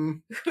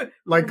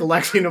 like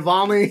Alexei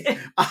Navalny,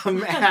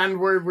 and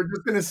we're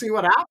just going to see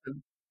what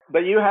happens.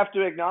 But you have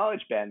to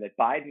acknowledge, Ben, that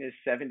Biden is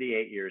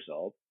 78 years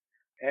old.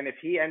 And if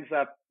he ends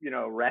up,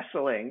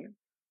 wrestling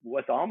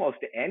with almost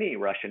any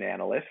Russian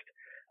analyst,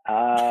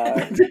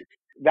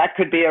 that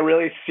could be a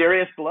really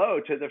serious blow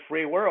to the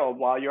free world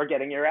while you're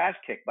getting your ass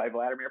kicked by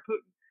Vladimir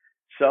Putin.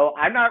 So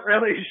I'm not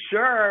really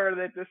sure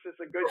that this is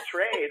a good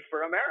trade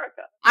for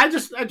America.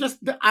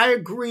 I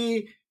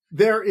agree.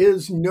 There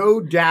is no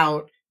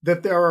doubt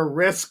that there are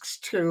risks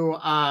to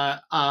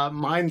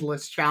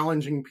mindless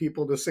challenging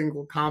people to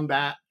single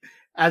combat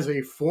as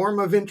a form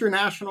of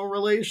international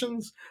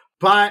relations.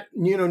 But,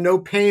 no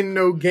pain,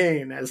 no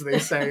gain, as they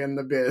say in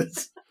the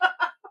biz.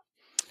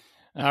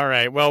 All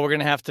right. Well, we're going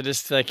to have to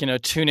just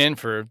tune in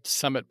for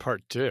Summit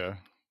Part 2.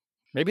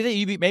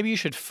 Maybe you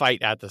should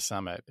fight at the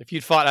summit. If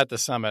you'd fought at the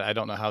summit, I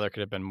don't know how there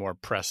could have been more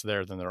press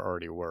there than there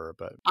already were.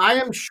 But I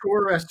am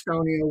sure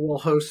Estonia will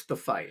host the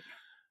fight.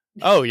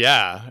 Oh,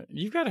 yeah.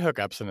 You've got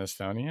hookups in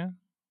Estonia.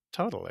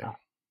 Totally.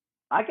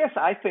 I guess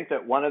I think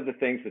that one of the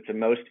things that's the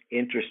most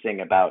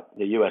interesting about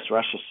the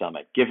U.S.-Russia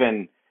summit,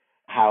 given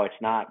how it's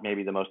not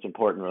maybe the most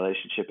important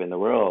relationship in the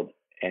world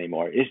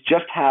anymore, is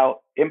just how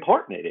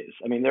important it is.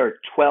 I mean, there are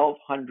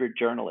 1,200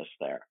 journalists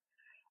there.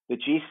 The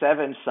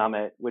G7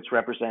 summit, which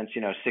represents,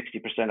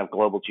 60% of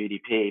global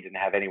GDP, didn't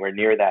have anywhere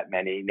near that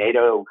many.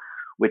 NATO,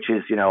 which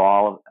is,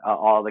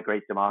 all the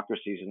great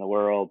democracies in the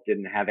world,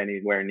 didn't have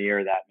anywhere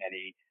near that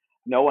many.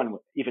 No one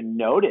even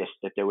noticed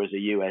that there was a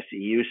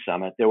US-EU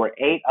summit. There were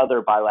 8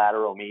 other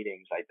bilateral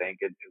meetings, I think,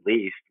 at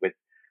least, with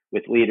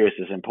leaders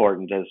as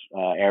important as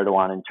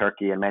Erdogan in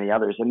Turkey and many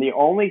others. And the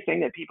only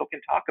thing that people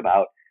can talk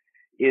about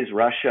is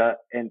Russia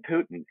and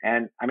Putin.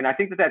 And I mean, I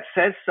think that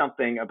says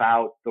something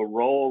about the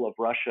role of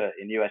Russia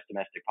in U.S.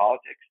 domestic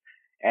politics,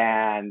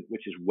 and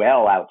which is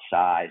well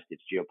outsized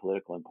its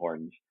geopolitical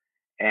importance,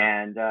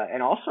 and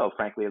also,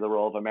 frankly, the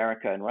role of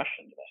America in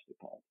Russian domestic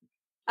politics.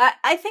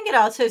 I think it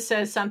also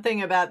says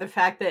something about the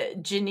fact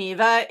that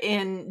Geneva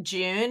in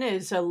June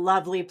is a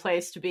lovely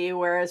place to be,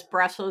 whereas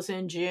Brussels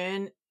in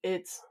June,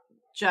 it's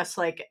just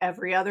like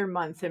every other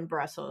month in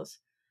Brussels.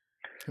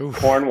 Oof.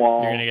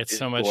 Cornwall. You're going to get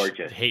so much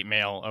gorgeous hate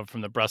mail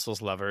from the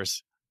Brussels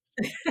lovers.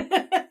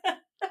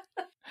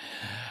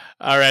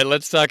 All right,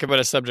 let's talk about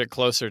a subject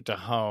closer to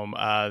home.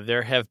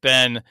 There have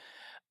been,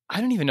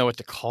 I don't even know what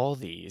to call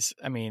these.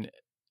 I mean,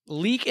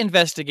 leak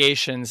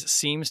investigations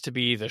seems to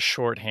be the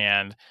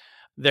shorthand.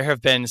 There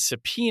have been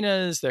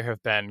subpoenas, there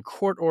have been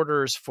court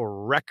orders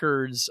for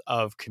records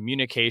of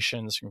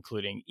communications,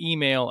 including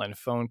email and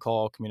phone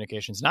call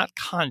communications, not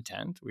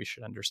content, we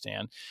should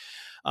understand,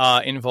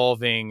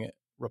 involving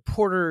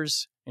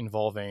reporters,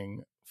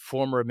 involving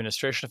former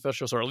administration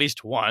officials, or at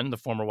least one, the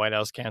former White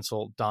House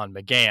counsel, Don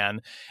McGahn,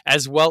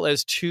 as well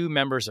as 2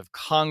 members of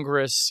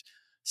Congress,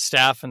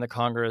 staff in the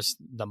Congress,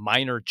 the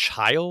minor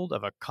child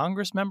of a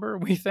Congress member,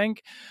 we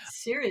think.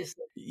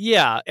 Seriously.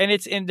 Yeah.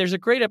 And there's a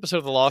great episode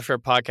of the Lawfare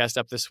podcast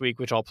up this week,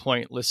 which I'll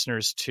point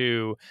listeners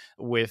to,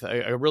 with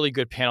a really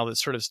good panel that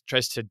sort of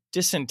tries to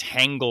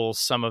disentangle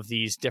some of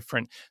these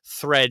different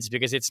threads,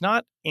 because it's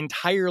not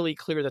entirely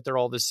clear that they're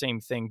all the same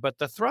thing. But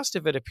the thrust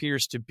of it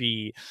appears to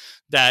be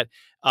that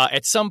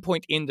at some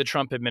point in the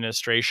Trump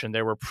administration,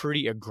 there were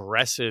pretty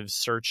aggressive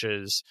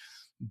searches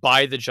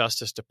by the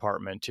Justice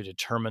Department to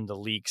determine the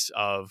leaks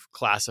of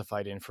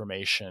classified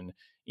information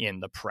in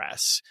the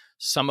press.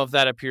 Some of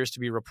that appears to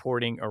be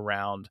reporting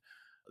around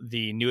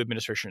the new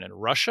administration in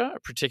Russia,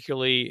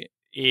 particularly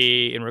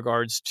in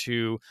regards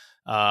to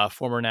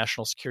former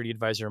National Security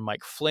Advisor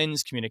Mike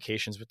Flynn's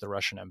communications with the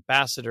Russian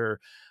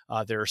ambassador.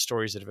 There are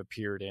stories that have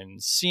appeared in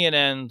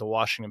CNN, the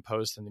Washington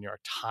Post, and the New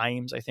York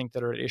Times, I think,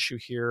 that are at issue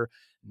here.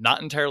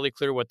 Not entirely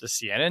clear what the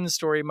CNN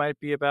story might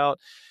be about.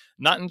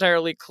 Not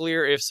entirely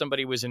clear if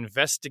somebody was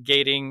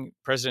investigating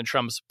President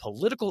Trump's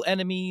political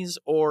enemies,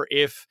 or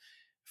if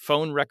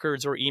phone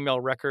records or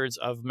email records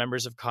of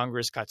members of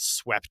Congress got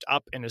swept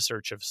up in a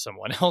search of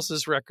someone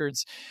else's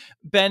records.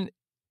 Ben,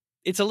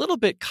 it's a little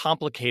bit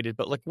complicated,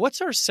 but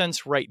what's our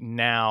sense right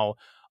now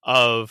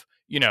of,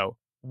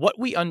 what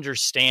we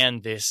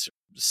understand this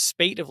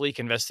spate of leak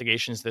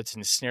investigations that's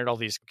ensnared all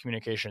these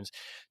communications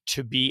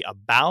to be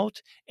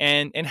about,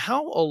 and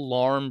how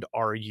alarmed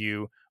are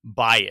you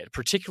by it,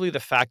 particularly the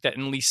fact that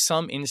in at least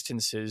some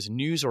instances,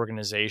 news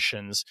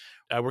organizations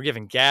were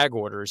given gag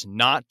orders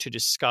not to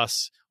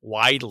discuss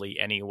widely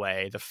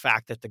anyway the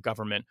fact that the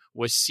government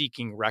was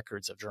seeking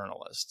records of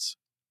journalists.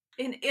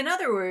 In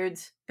other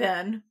words,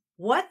 Ben,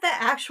 what the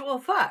actual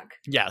fuck?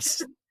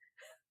 Yes.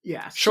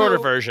 Yeah. Shorter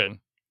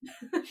version.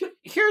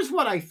 Here's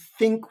what I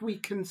think we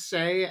can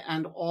say,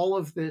 and all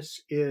of this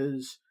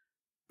is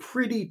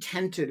pretty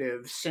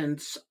tentative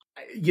since,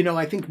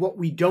 I think what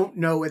we don't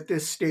know at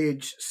this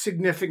stage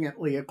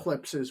significantly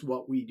eclipses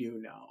what we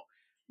do know.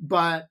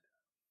 But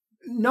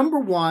number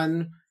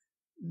one,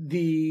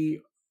 the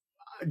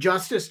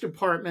Justice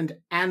Department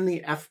and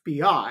the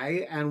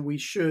FBI, and we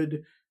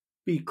should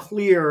be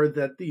clear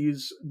that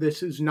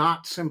this is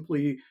not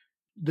simply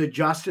the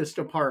Justice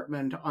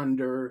Department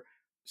under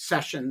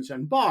Sessions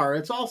and Barr.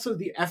 It's also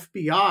the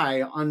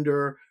FBI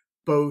under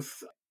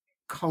both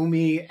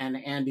Comey and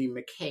Andy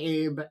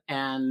McCabe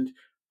and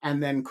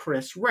and then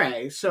Chris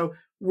Wray. So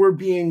we're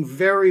being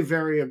very,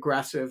 very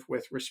aggressive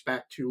with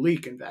respect to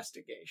leak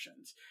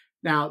investigations.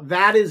 Now,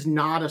 that is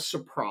not a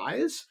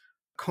surprise.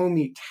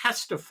 Comey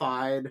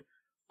testified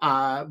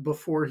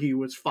before he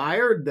was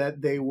fired that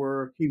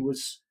he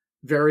was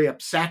very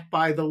upset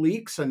by the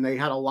leaks, and they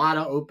had a lot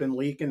of open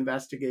leak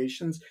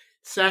investigations.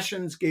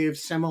 Sessions gave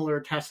similar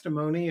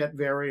testimony at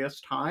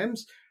various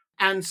times.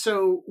 And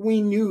so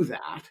we knew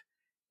that.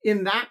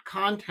 In that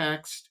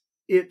context,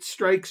 it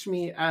strikes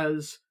me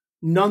as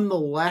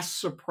nonetheless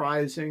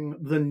surprising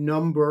the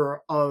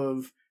number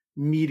of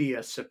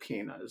media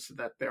subpoenas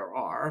that there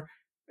are.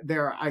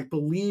 There, I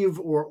believe,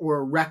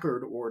 or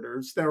record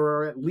orders, there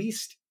are at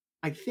least,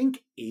 I think,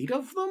 8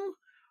 of them.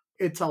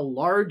 It's a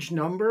large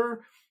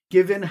number.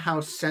 Given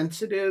how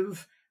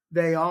sensitive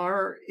they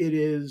are, it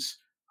is,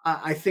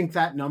 I think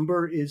that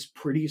number is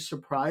pretty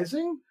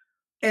surprising.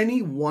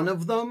 Any one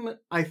of them,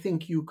 I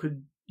think you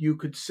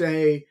could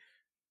say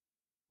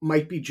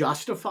might be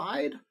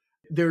justified.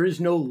 There is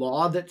no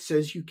law that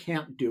says you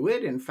can't do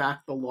it. In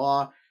fact, the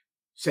law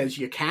says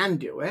you can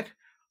do it.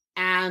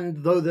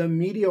 And though the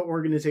media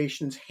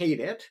organizations hate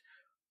it,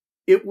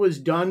 it was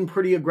done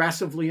pretty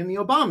aggressively in the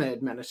Obama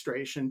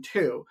administration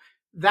too.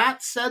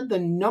 That said, the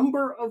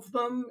number of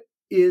them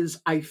is,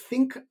 I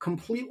think,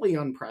 completely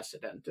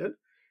unprecedented.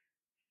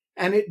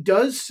 And it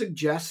does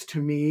suggest to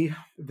me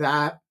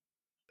that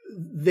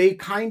they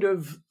kind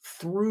of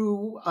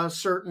threw a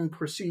certain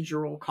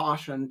procedural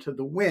caution to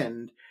the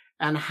wind.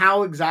 And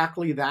how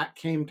exactly that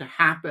came to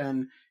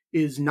happen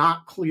is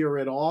not clear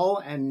at all.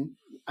 And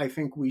I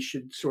think we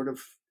should sort of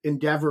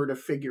endeavor to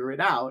figure it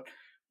out.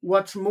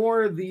 What's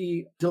more,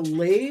 the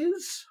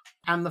delays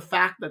and the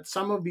fact that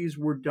some of these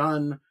were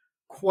done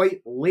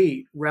quite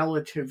late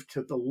relative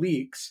to the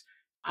leaks,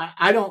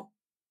 I don't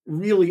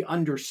really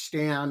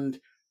understand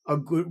a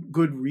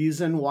good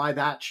reason why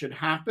that should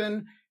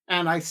happen.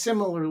 And I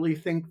similarly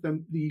think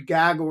the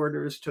gag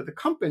orders to the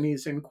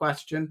companies in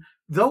question,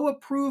 though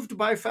approved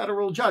by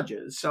federal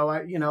judges.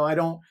 So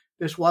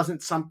this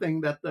wasn't something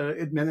that the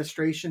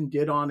administration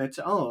did on its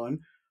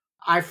own.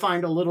 I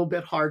find a little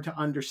bit hard to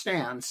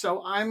understand.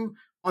 So I'm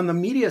on the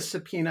media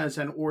subpoenas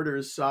and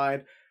orders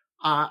side.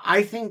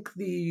 I think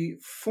the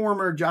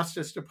former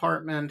Justice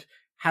Department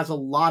has a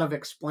lot of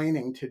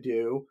explaining to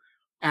do.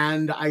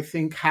 And I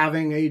think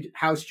having a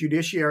House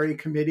Judiciary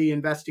Committee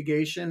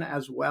investigation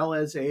as well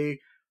as a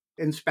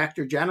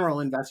Inspector General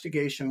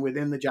investigation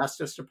within the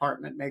Justice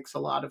Department makes a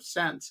lot of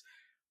sense.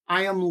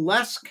 I am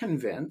less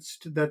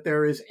convinced that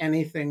there is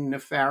anything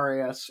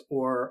nefarious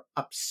or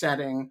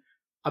upsetting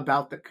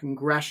about the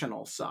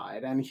congressional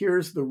side. And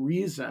here's the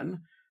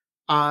reason.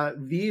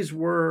 These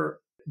were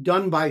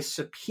done by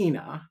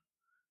subpoena,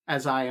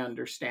 as I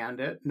understand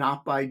it,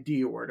 not by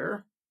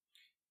de-order.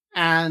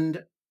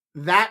 And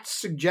that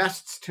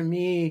suggests to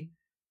me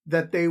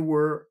that they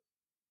were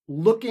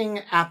looking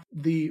at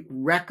the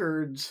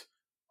records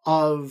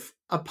of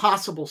a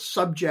possible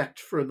subject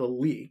for the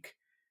leak.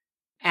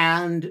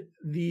 And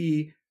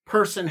the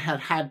person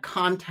had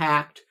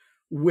contact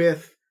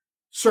with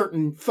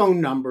certain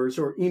phone numbers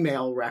or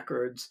email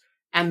records,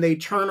 and they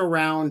turn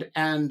around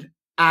and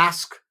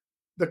ask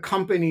the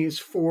companies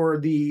for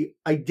the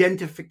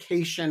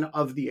identification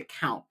of the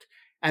account.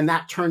 And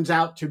that turns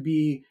out to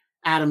be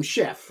Adam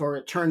Schiff, or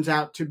it turns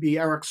out to be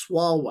Eric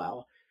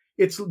Swalwell.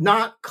 It's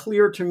not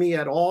clear to me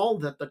at all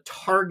that the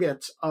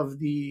targets of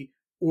the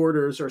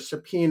orders or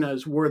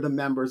subpoenas were the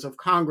members of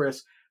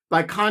Congress.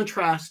 By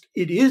contrast,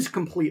 it is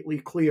completely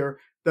clear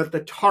that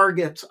the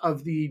targets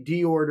of the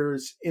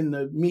de-orders in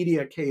the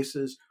media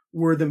cases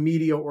were the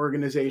media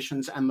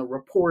organizations and the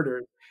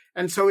reporters.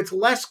 And so it's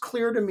less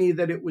clear to me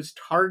that it was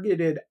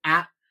targeted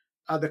at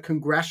the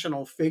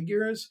congressional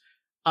figures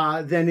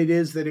than it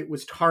is that it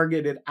was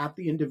targeted at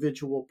the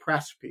individual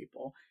press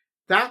people.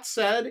 That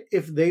said,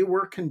 if they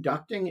were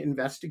conducting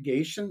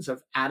investigations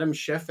of Adam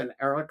Schiff and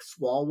Eric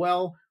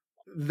Swalwell,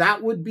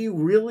 that would be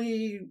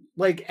really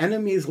like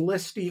enemies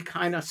listy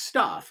kind of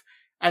stuff.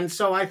 And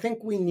so I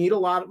think we need a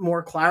lot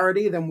more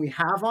clarity than we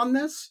have on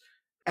this.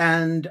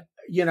 And,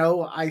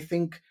 I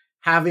think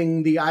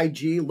having the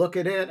IG look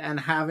at it and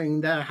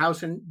having the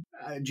House and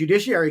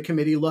Judiciary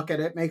Committee look at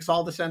it makes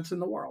all the sense in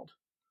the world.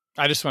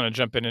 I just want to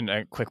jump in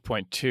a quick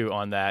point, too,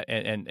 on that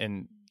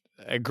and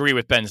agree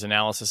with Ben's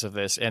analysis of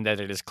this, and that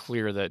it is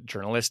clear that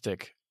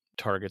journalistic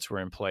targets were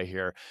in play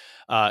here.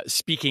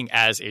 Speaking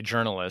as a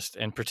journalist,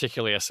 and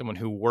particularly as someone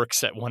who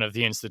works at one of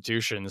the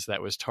institutions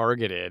that was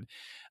targeted,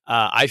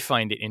 I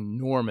find it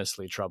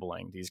enormously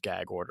troubling, these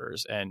gag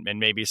orders. And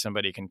maybe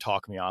somebody can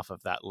talk me off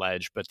of that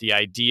ledge. But the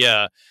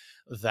idea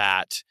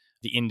that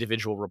the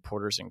individual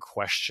reporters in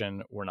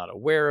question were not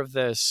aware of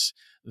this,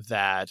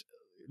 that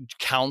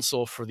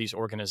counsel for these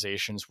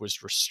organizations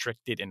was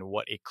restricted in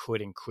what it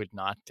could and could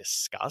not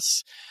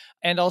discuss.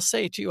 And I'll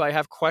say, too, I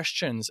have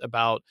questions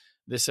about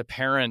this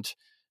apparent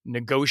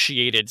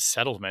negotiated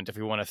settlement, if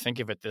we want to think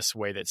of it this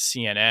way, that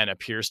CNN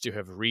appears to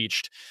have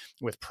reached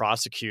with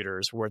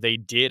prosecutors, where they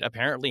did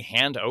apparently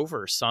hand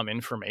over some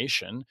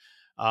information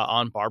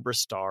on Barbara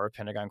Starr,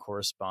 Pentagon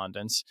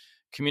correspondence,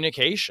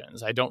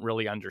 communications. I don't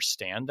really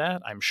understand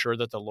that. I'm sure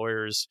that the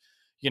lawyers,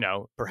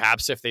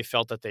 perhaps if they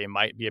felt that they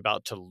might be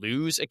about to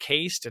lose a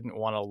case, didn't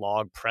want to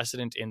log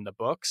precedent in the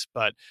books.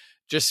 But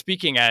just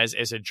speaking as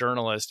a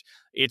journalist,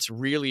 it's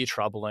really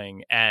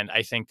troubling. And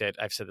I think that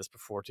I've said this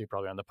before too,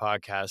 probably on the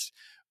podcast,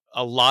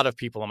 a lot of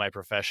people in my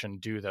profession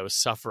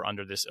suffer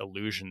under this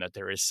illusion that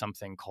there is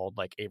something called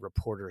like a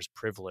reporter's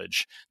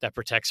privilege that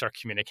protects our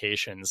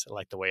communications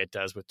like the way it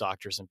does with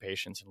doctors and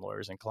patients and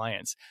lawyers and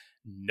clients.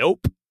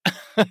 Nope.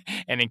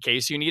 And in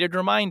case you needed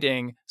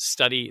reminding,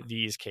 study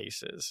these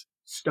cases.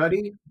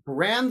 Study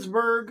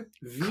Brandsburg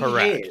v.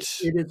 Correct.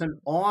 Hayes. It is an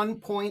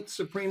on-point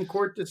Supreme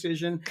Court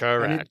decision.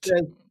 Correct. And it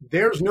says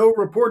there's no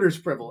reporter's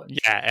privilege.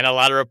 Yeah, and a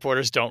lot of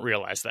reporters don't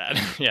realize that.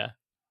 Yeah.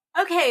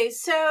 Okay,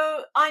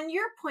 so on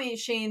your point,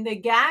 Shane, the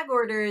gag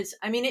orders,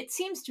 I mean, it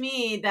seems to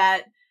me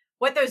that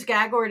what those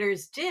gag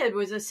orders did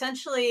was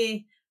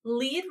essentially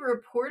lead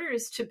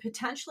reporters to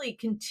potentially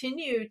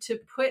continue to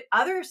put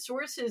other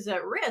sources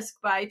at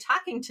risk by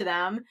talking to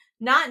them,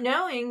 not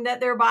knowing that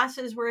their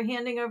bosses were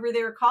handing over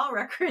their call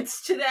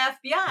records to the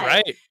FBI.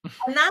 Right.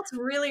 And that's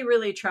really,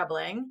 really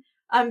troubling.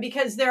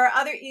 Because there are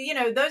other,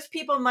 those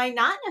people might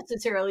not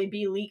necessarily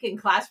be leaking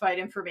classified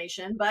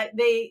information, but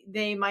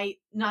they might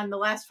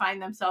nonetheless find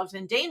themselves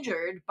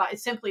endangered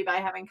simply by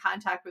having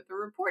contact with the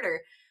reporter.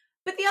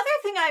 But the other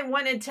thing I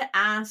wanted to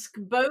ask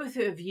both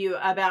of you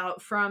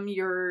about from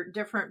your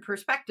different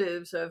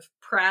perspectives of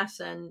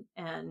press and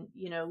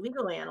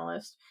legal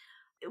analyst,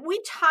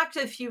 we talked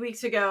a few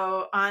weeks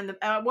ago on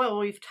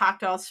we've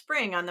talked all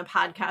spring on the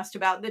podcast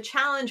about the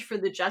challenge for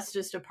the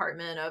Justice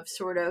Department of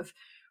sort of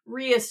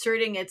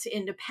reasserting its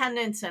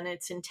independence and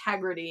its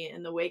integrity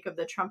in the wake of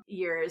the Trump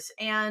years.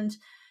 And,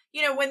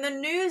 when the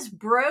news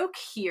broke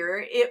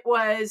here, it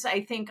was,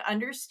 I think,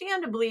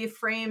 understandably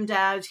framed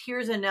as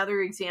here's another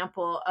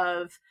example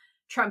of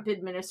Trump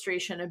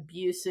administration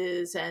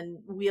abuses and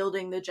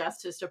wielding the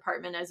Justice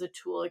Department as a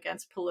tool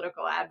against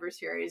political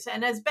adversaries.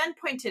 And as Ben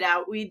pointed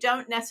out, we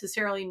don't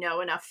necessarily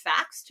know enough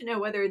facts to know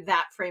whether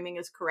that framing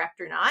is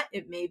correct or not.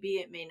 It may be,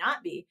 it may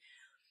not be.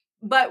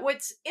 But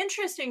what's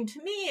interesting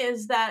to me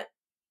is that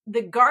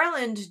the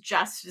Garland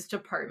Justice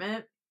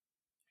Department,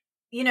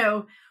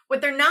 what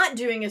they're not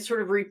doing is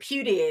sort of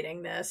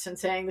repudiating this and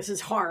saying this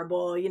is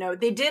horrible.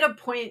 They did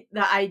appoint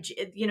the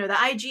IG, the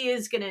IG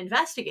is going to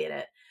investigate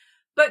it.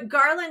 But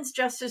Garland's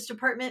Justice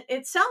Department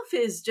itself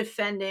is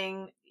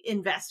defending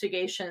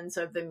investigations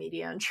of the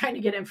media and trying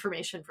to get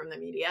information from the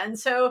media. And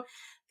so,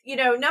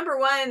 number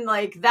one,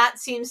 that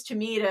seems to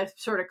me to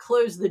sort of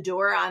close the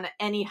door on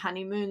any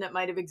honeymoon that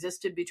might have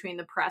existed between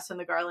the press and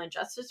the Garland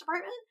Justice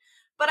Department.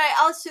 But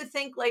I also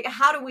think,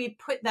 how do we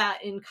put that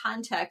in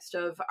context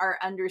of our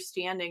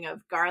understanding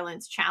of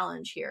Garland's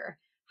challenge here?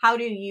 How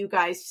do you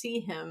guys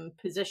see him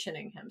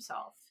positioning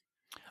himself?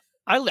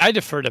 I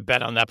defer to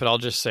Ben on that, but I'll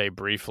just say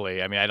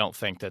briefly, I don't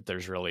think that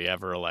there's really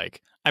ever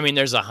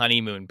there's a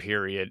honeymoon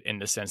period in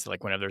the sense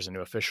that whenever there's a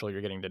new official,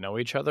 you're getting to know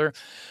each other.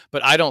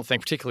 But I don't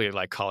think,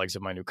 particularly colleagues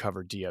of mine who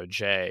cover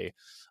DOJ,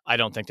 I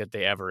don't think that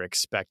they ever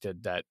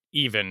expected that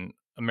even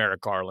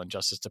Merrick Garland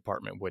Justice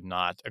Department would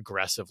not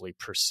aggressively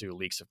pursue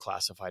leaks of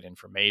classified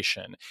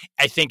information.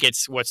 I think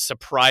what's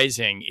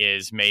surprising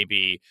is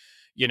maybe,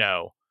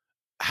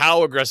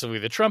 how aggressively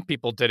the Trump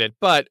people did it.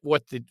 But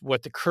what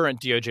the current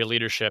DOJ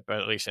leadership,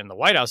 at least in the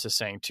White House, is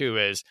saying too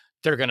is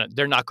they're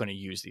not going to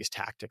use these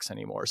tactics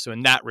anymore. So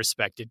in that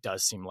respect, it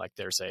does seem like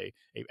there's a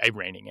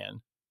reining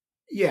in.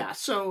 Yeah.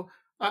 So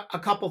a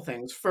couple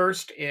things.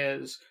 First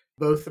is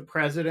both the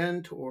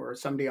president or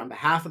somebody on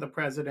behalf of the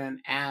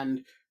president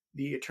and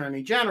the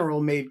attorney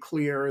general made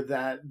clear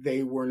that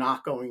they were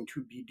not going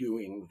to be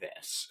doing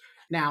this.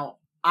 Now,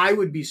 I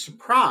would be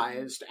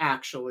surprised,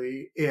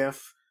 actually,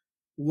 if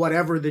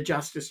whatever the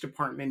Justice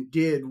Department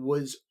did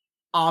was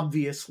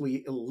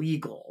obviously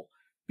illegal,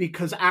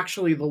 because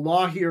actually the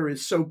law here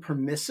is so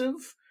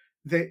permissive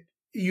that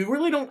you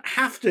really don't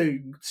have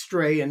to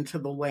stray into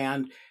the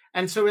land.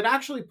 And so it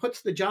actually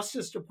puts the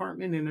Justice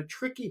Department in a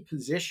tricky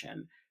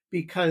position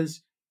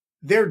because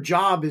their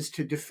job is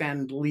to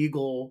defend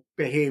legal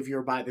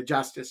behavior by the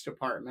Justice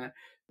Department.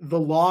 The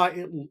law,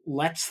 it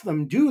lets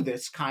them do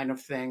this kind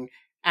of thing.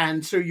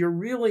 And so you're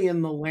really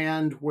in the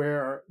land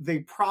where they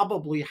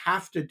probably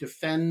have to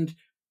defend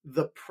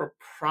the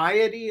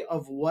propriety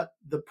of what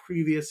the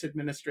previous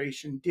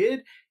administration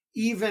did,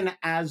 even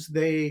as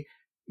they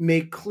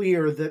make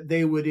clear that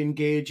they would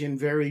engage in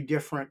very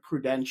different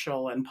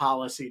prudential and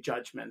policy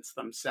judgments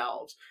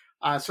themselves.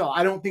 So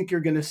I don't think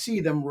you're going to see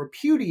them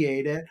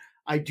repudiate it.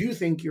 I do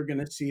think you're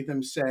going to see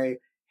them say,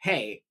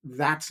 hey,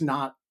 that's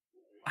not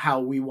how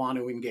we want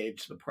to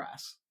engage the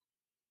press.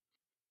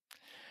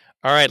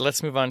 All right,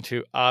 let's move on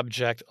to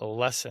object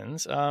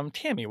lessons.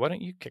 Tammy, why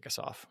don't you kick us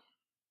off?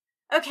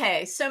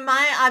 Okay, so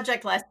my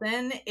object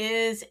lesson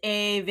is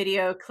a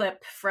video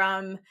clip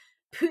from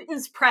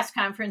Putin's press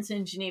conference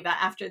in Geneva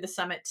after the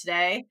summit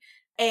today.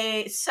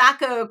 A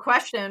Sacco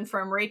question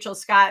from Rachel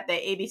Scott, the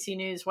ABC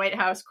News White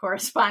House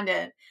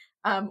correspondent,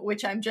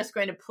 which I'm just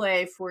going to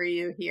play for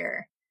you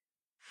here.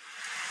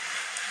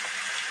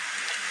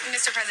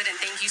 Mr. President,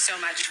 thank you so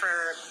much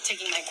for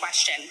taking my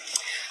question.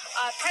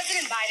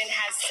 President Biden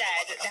has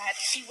said that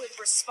he would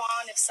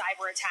respond if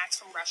cyber attacks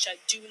from Russia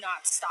do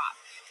not stop.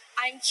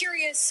 I'm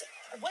curious,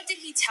 what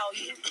did he tell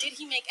you? Did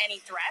he make any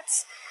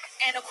threats?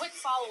 And a quick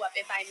follow-up,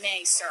 if I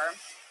may, sir.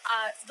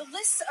 The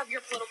list of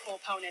your political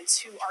opponents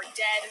who are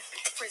dead,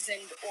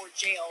 imprisoned, or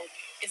jailed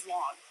is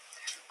long.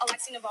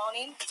 Alexei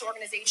Navalny's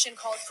organization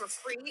called for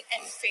free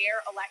and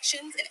fair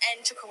elections, an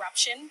end to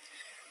corruption.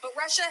 But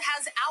Russia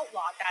has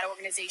outlawed that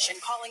organization,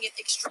 calling it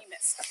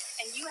extremist.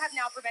 And you have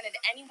now prevented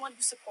anyone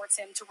who supports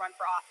him to run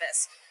for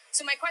office.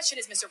 So my question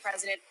is, Mr.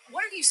 President,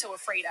 what are you so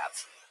afraid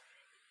of?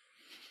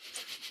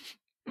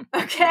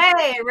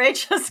 Okay,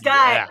 Rachel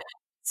Scott. Yeah.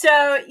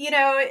 So,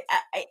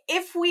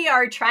 if we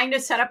are trying to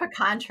set up a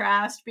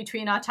contrast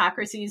between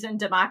autocracies and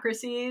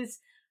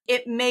democracies,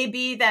 it may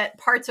be that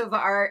parts of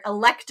our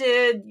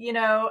elected,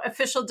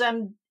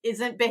 officialdom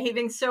isn't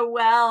behaving so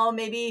well.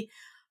 Maybe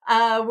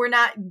we're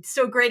not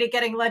so great at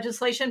getting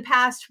legislation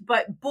passed.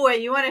 But boy,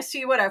 you want to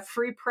see what a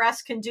free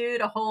press can do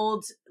to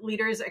hold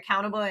leaders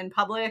accountable in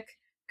public?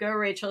 Go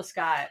Rachel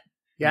Scott.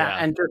 Yeah.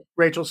 And just,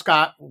 Rachel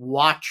Scott,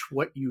 watch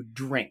what you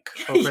drink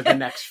over the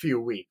next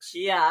few weeks.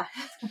 Yeah.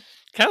 Can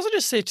I also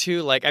just say,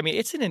 too,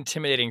 it's an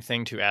intimidating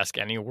thing to ask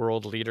any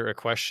world leader a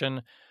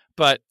question.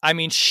 But,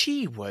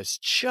 she was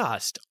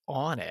just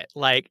on it.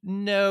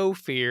 No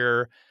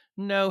fear,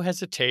 no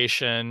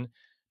hesitation.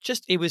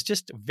 It was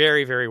just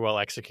very, very well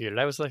executed.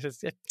 I was like,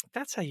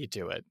 that's how you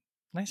do it.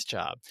 Nice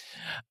job.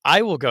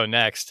 I will go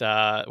next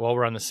while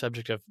we're on the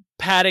subject of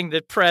patting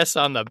the press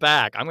on the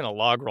back. I'm going to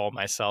log roll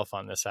myself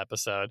on this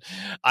episode.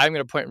 I'm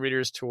going to point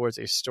readers towards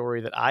a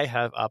story that I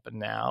have up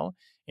now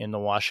in the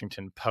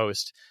Washington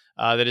Post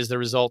that is the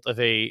result of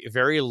a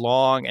very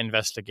long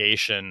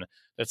investigation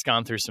that's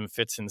gone through some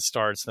fits and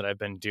starts that I've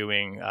been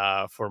doing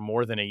for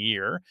more than a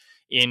year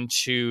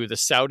into the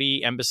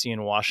Saudi embassy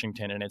in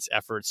Washington and its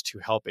efforts to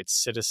help its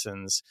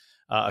citizens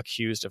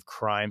accused of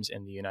crimes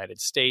in the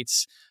United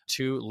States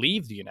to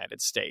leave the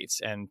United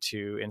States and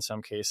to, in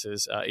some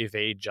cases,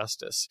 evade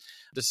justice.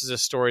 This is a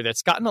story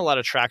that's gotten a lot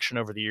of traction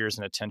over the years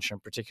and attention,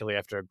 particularly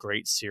after a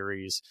great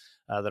series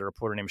that a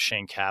reporter named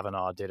Shane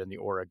Kavanaugh did in the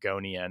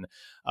Oregonian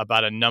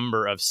about a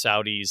number of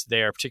Saudis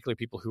there, particularly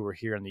people who were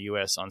here in the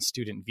U.S. on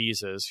student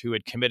visas who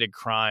had committed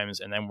crimes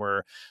and then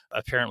were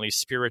apparently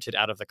spirited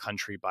out of the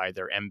country by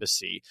their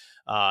embassy.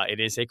 It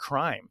is a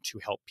crime to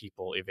help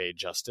people evade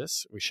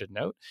justice, we should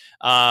note.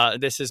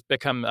 This has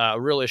become a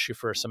real issue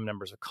for some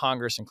members of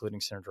Congress,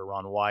 including Senator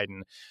Ron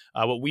Wyden.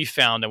 What we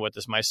found and what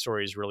my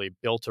story is really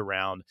built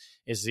around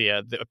is the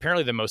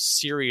apparently the most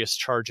serious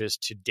charges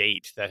to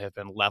date that have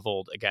been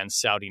leveled against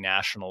Saudi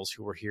nationals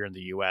who were here in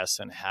the U.S.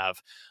 and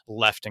have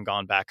left and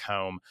gone back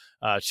home.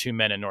 2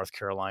 men in North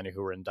Carolina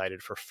who were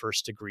indicted for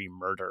first-degree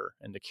murder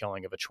in the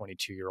killing of a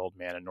 22-year-old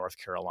man in North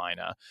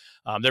Carolina.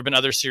 There have been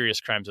other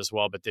serious crimes as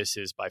well, but this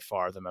is by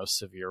far the most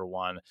severe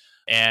one.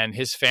 And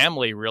his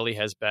family really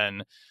has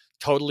been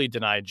totally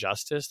denied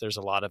justice. There's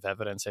a lot of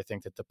evidence, I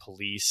think, that the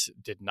police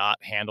did not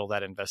handle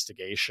that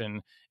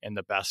investigation in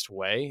the best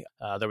way.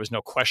 There was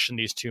no question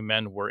these 2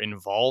 men were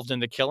involved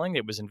in the killing.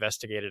 It was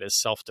investigated as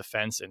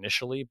self-defense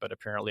initially, but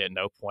apparently at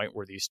no point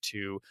were these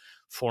 2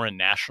 foreign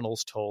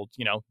nationals told,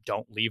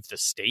 don't leave the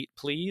state,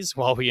 please,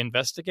 while we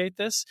investigate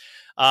this.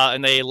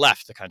 And they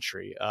left the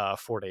country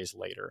 4 days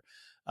later.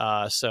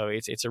 So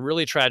it's a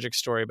really tragic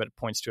story, but it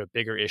points to a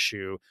bigger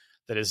issue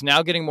that is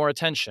now getting more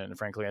attention,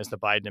 frankly, as the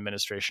Biden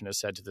administration has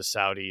said to the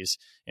Saudis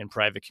in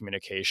private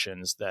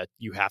communications that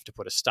you have to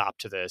put a stop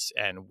to this,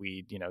 and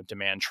we,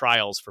 demand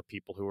trials for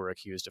people who are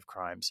accused of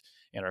crimes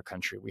in our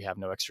country. We have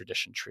no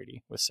extradition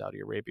treaty with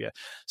Saudi Arabia.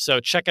 So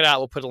check it out.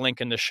 We'll put a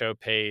link in the show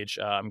page.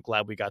 I'm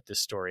glad we got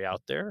this story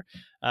out there,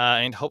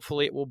 and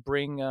hopefully it will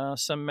bring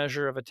some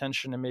measure of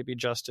attention and maybe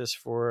justice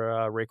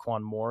for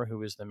Raekwon Moore,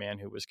 who is the man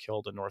who was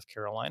killed in North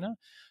Carolina.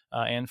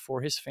 And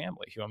for his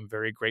family, who I'm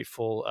very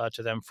grateful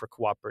to them for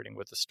cooperating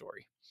with the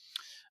story.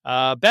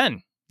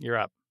 Ben, you're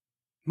up.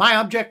 My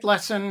object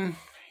lesson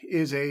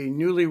is a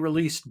newly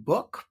released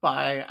book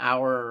by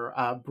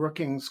our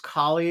Brookings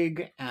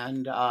colleague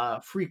and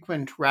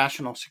frequent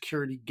Rational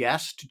Security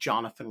guest,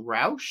 Jonathan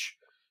Rauch,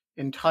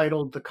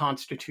 entitled The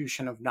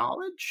Constitution of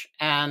Knowledge.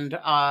 And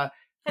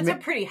that's a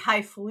pretty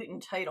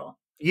highfalutin title.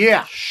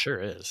 Yeah.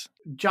 Sure is.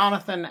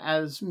 Jonathan,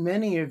 as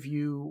many of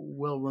you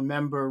will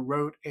remember,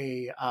 wrote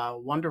a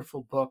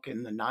wonderful book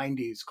in the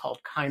 90s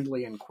called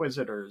Kindly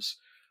Inquisitors.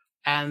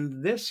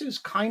 And this is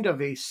kind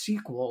of a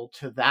sequel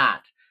to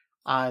that,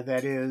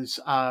 that is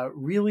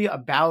really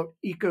about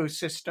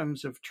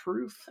ecosystems of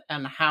truth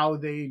and how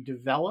they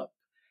develop,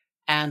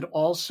 and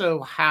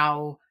also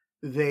how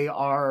they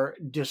are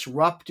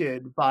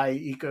disrupted by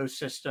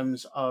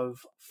ecosystems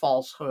of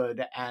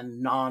falsehood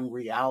and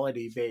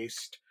non-reality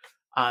based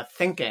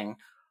thinking.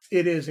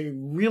 It is a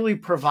really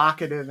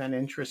provocative and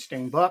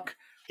interesting book.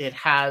 It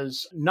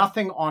has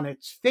nothing on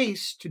its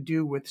face to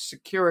do with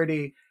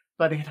security,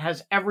 but it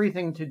has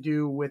everything to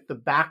do with the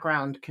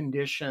background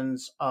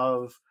conditions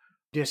of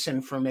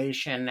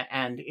disinformation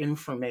and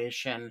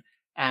information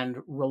and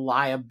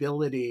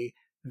reliability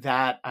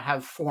that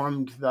have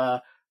formed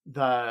the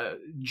the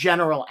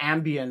general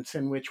ambience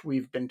in which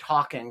we've been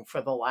talking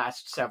for the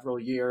last several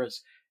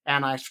years.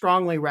 And I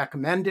strongly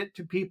recommend it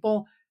to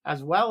people,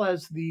 as well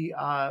as the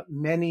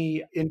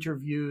many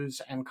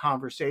interviews and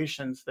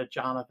conversations that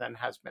Jonathan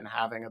has been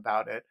having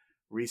about it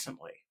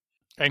recently.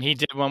 And he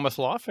did one with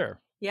Lawfare.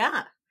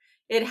 Yeah.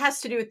 It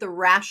has to do with the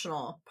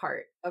rational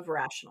part of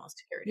rational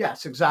security.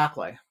 Yes,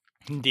 exactly.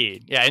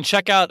 Indeed. Yeah. And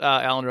check out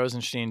Alan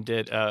Rosenstein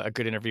did a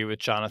good interview with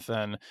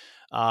Jonathan.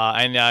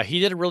 And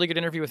he did a really good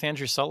interview with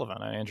Andrew Sullivan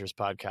on Andrew's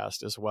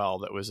podcast as well.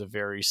 That was a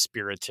very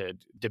spirited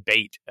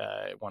debate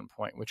at one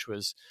point, which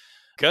was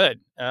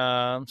good.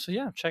 So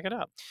yeah, check it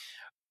out.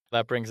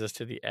 That brings us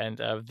to the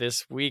end of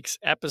this week's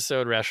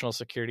episode. Rational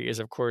Security is,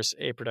 of course,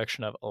 a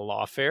production of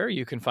Lawfare.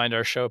 You can find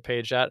our show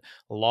page at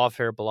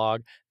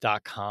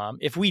lawfareblog.com.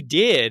 If we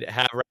did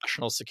have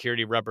Rational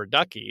Security rubber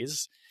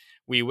duckies,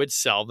 we would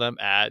sell them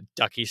at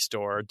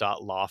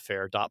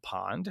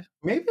duckystore.lawfare.pond.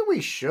 Maybe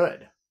we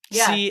should.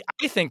 Yeah. See,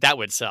 I think that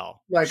would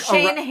sell. Like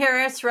Shane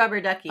Harris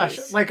rubber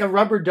duckies. Like a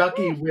rubber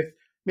ducky with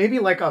maybe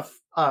like a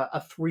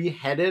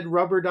three-headed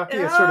rubber ducky,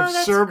 a sort of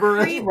that's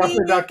Cerberus creepy.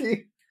 rubber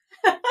ducky.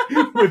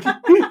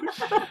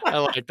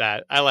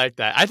 I like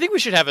that. I think we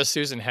should have a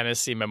Susan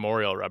Hennessy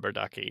memorial rubber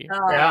ducky.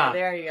 Oh, Yeah.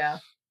 there you go.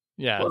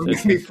 Yeah. Or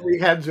maybe three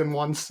heads and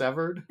one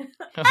severed.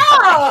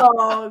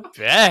 Oh,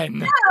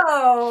 Ben.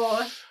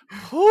 no.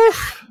 Whew.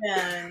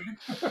 Ben.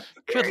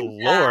 Good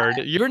Lord.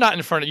 You're not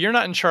in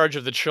charge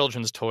of the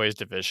children's toys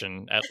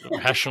division at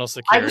Rational I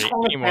Security just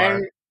want to anymore.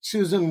 say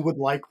Susan would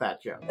like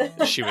that joke.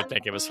 She would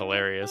think it was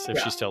hilarious if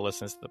Yeah. she still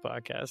listens to the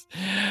podcast.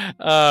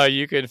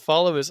 You can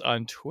follow us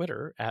on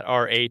Twitter at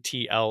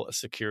RATL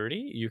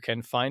Security. You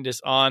can find us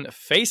on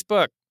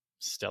Facebook.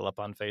 Still up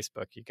on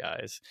Facebook, you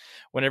guys.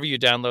 Whenever you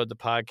download the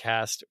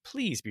podcast,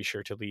 please be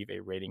sure to leave a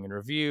rating and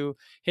review.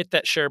 Hit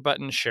that share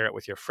button, share it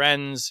with your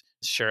friends,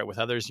 share it with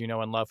others you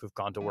know and love who've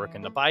gone to work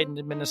in the Biden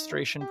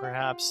administration,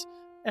 perhaps.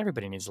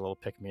 Everybody needs a little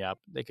pick-me-up.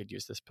 They could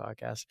use this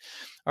podcast.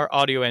 Our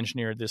audio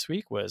engineer this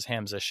week was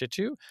Hamza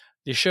Shitu.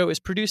 The show is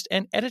produced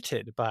and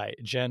edited by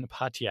Jen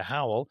Patia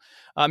Howell.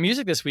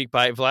 Music this week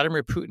by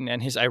Vladimir Putin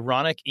and his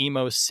ironic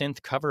emo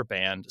synth cover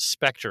band,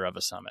 Spectre of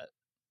a Summit.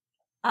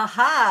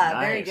 Aha,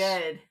 very Nice.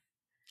 good.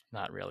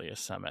 Not really a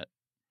summit.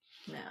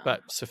 No.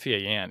 But Sophia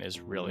Yan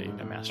is really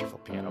a masterful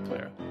piano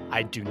player.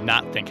 I do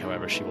not think,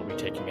 however, she will be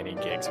taking any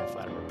gigs with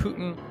Vladimir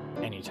Putin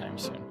anytime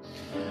soon.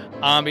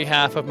 On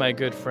behalf of my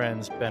good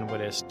friends Ben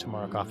Wittes,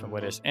 Tamara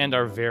Kaufman-Wittes, and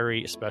our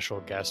very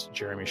special guest,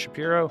 Jeremy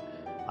Shapiro,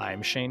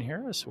 I'm Shane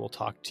Harris. We'll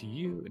talk to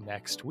you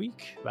next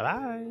week.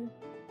 Bye-bye.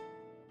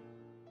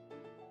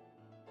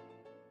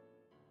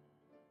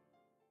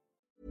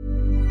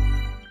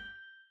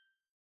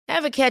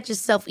 Ever catch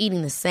yourself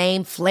eating the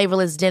same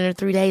flavorless dinner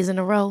 3 days in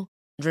a row?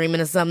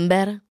 Dreaming of something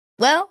better?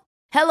 Well,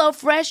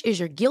 HelloFresh is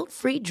your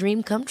guilt-free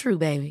dream come true,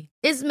 baby.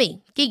 It's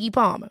me, Keke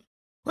Palmer.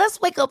 Let's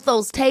wake up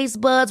those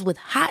taste buds with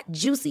hot,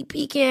 juicy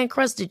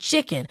pecan-crusted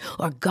chicken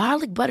or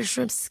garlic butter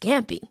shrimp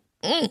scampi.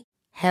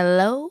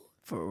 Hello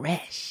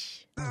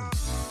Fresh.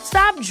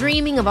 Stop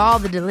dreaming of all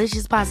the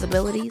delicious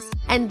possibilities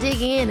and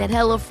dig in at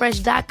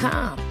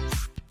HelloFresh.com.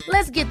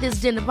 Let's get this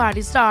dinner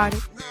party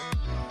started.